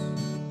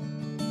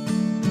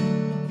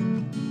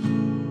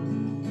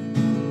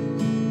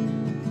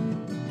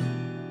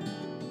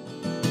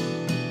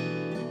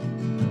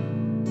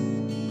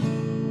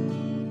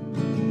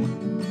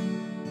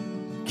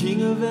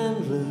 King of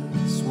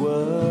endless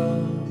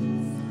wealth,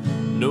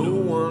 no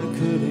one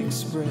could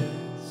express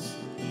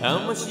how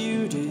much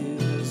you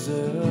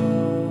deserve.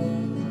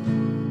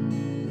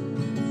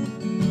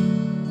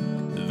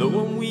 Though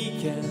when we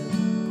can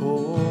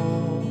pour,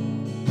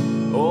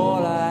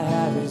 all I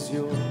have is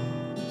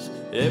yours,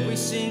 every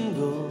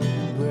single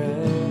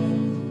breath.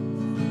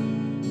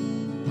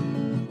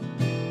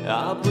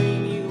 I'll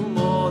bring you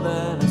more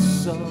than a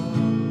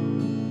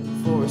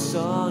song,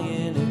 song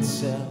in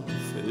itself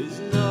is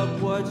not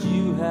what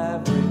you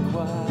have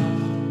required.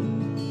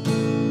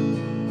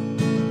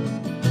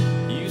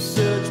 You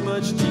search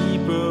much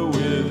deeper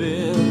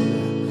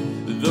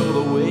within,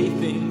 though the way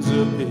things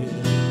appear.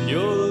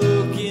 You're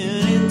looking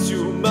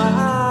into my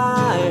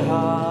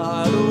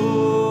heart.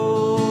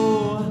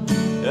 Oh,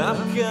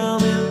 I'm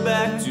coming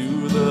back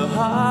to the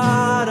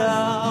heart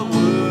of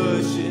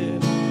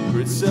worship.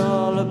 It's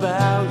all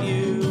about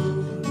you.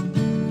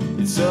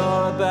 It's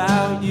all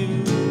about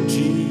you,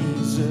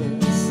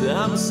 Jesus.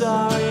 I'm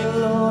sorry,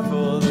 Lord,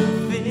 for the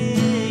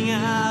thing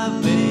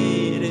I've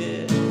made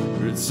it.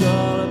 It's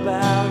all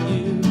about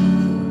you.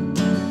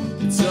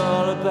 It's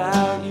all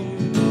about you,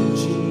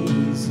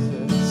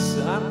 Jesus.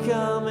 I'm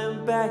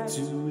coming back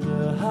to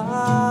the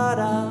heart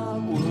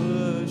of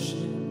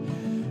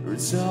worship.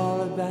 It's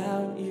all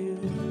about you.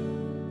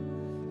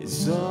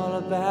 It's all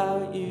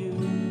about you,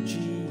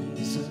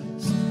 Jesus.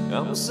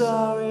 I'm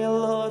sorry,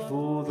 Lord,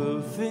 for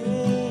the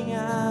thing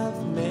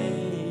I've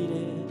made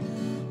it.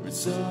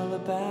 It's all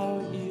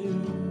about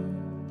you.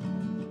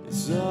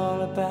 It's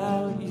all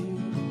about you.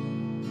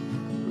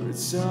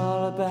 It's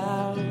all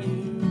about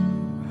you.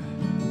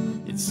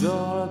 It's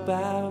all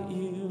about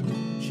you,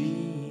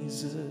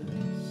 Jesus.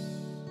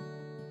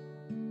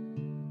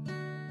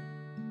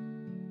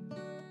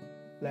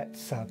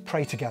 Let's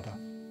pray together.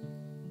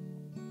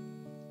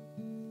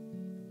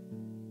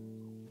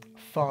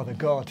 Father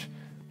God,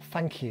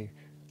 thank you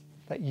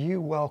that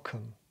you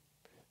welcome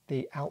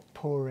the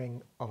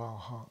outpouring of our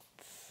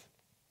hearts.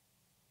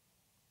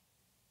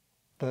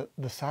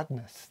 The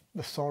sadness,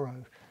 the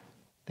sorrow,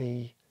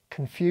 the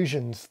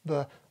confusions,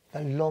 the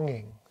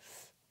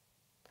longings,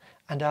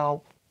 and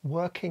our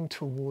working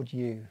toward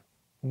you,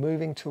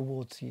 moving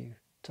towards you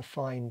to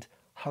find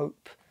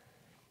hope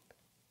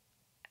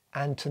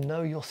and to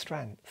know your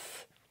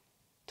strength,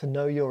 to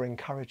know your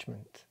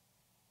encouragement.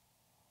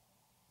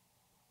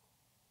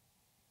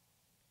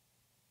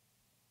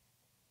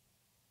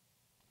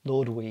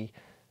 Lord, we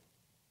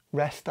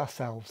rest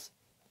ourselves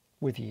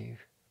with you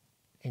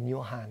in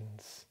your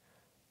hands.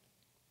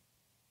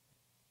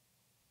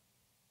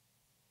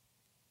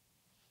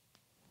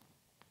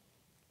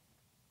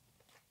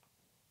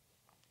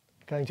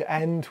 Going to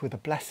end with a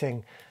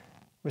blessing,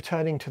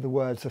 returning to the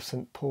words of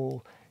St.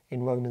 Paul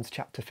in Romans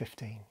chapter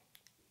 15.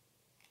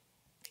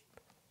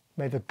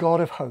 May the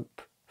God of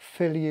hope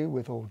fill you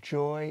with all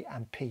joy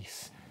and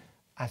peace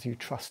as you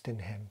trust in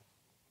him,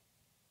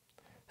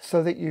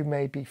 so that you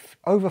may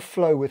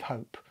overflow with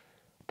hope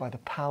by the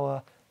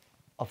power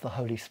of the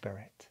Holy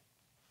Spirit.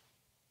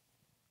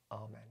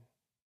 Amen.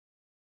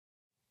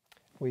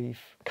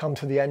 We've come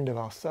to the end of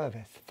our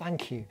service.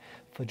 Thank you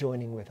for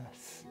joining with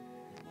us.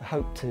 I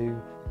hope to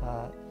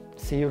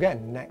see you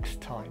again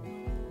next time.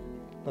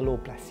 The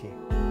Lord bless you.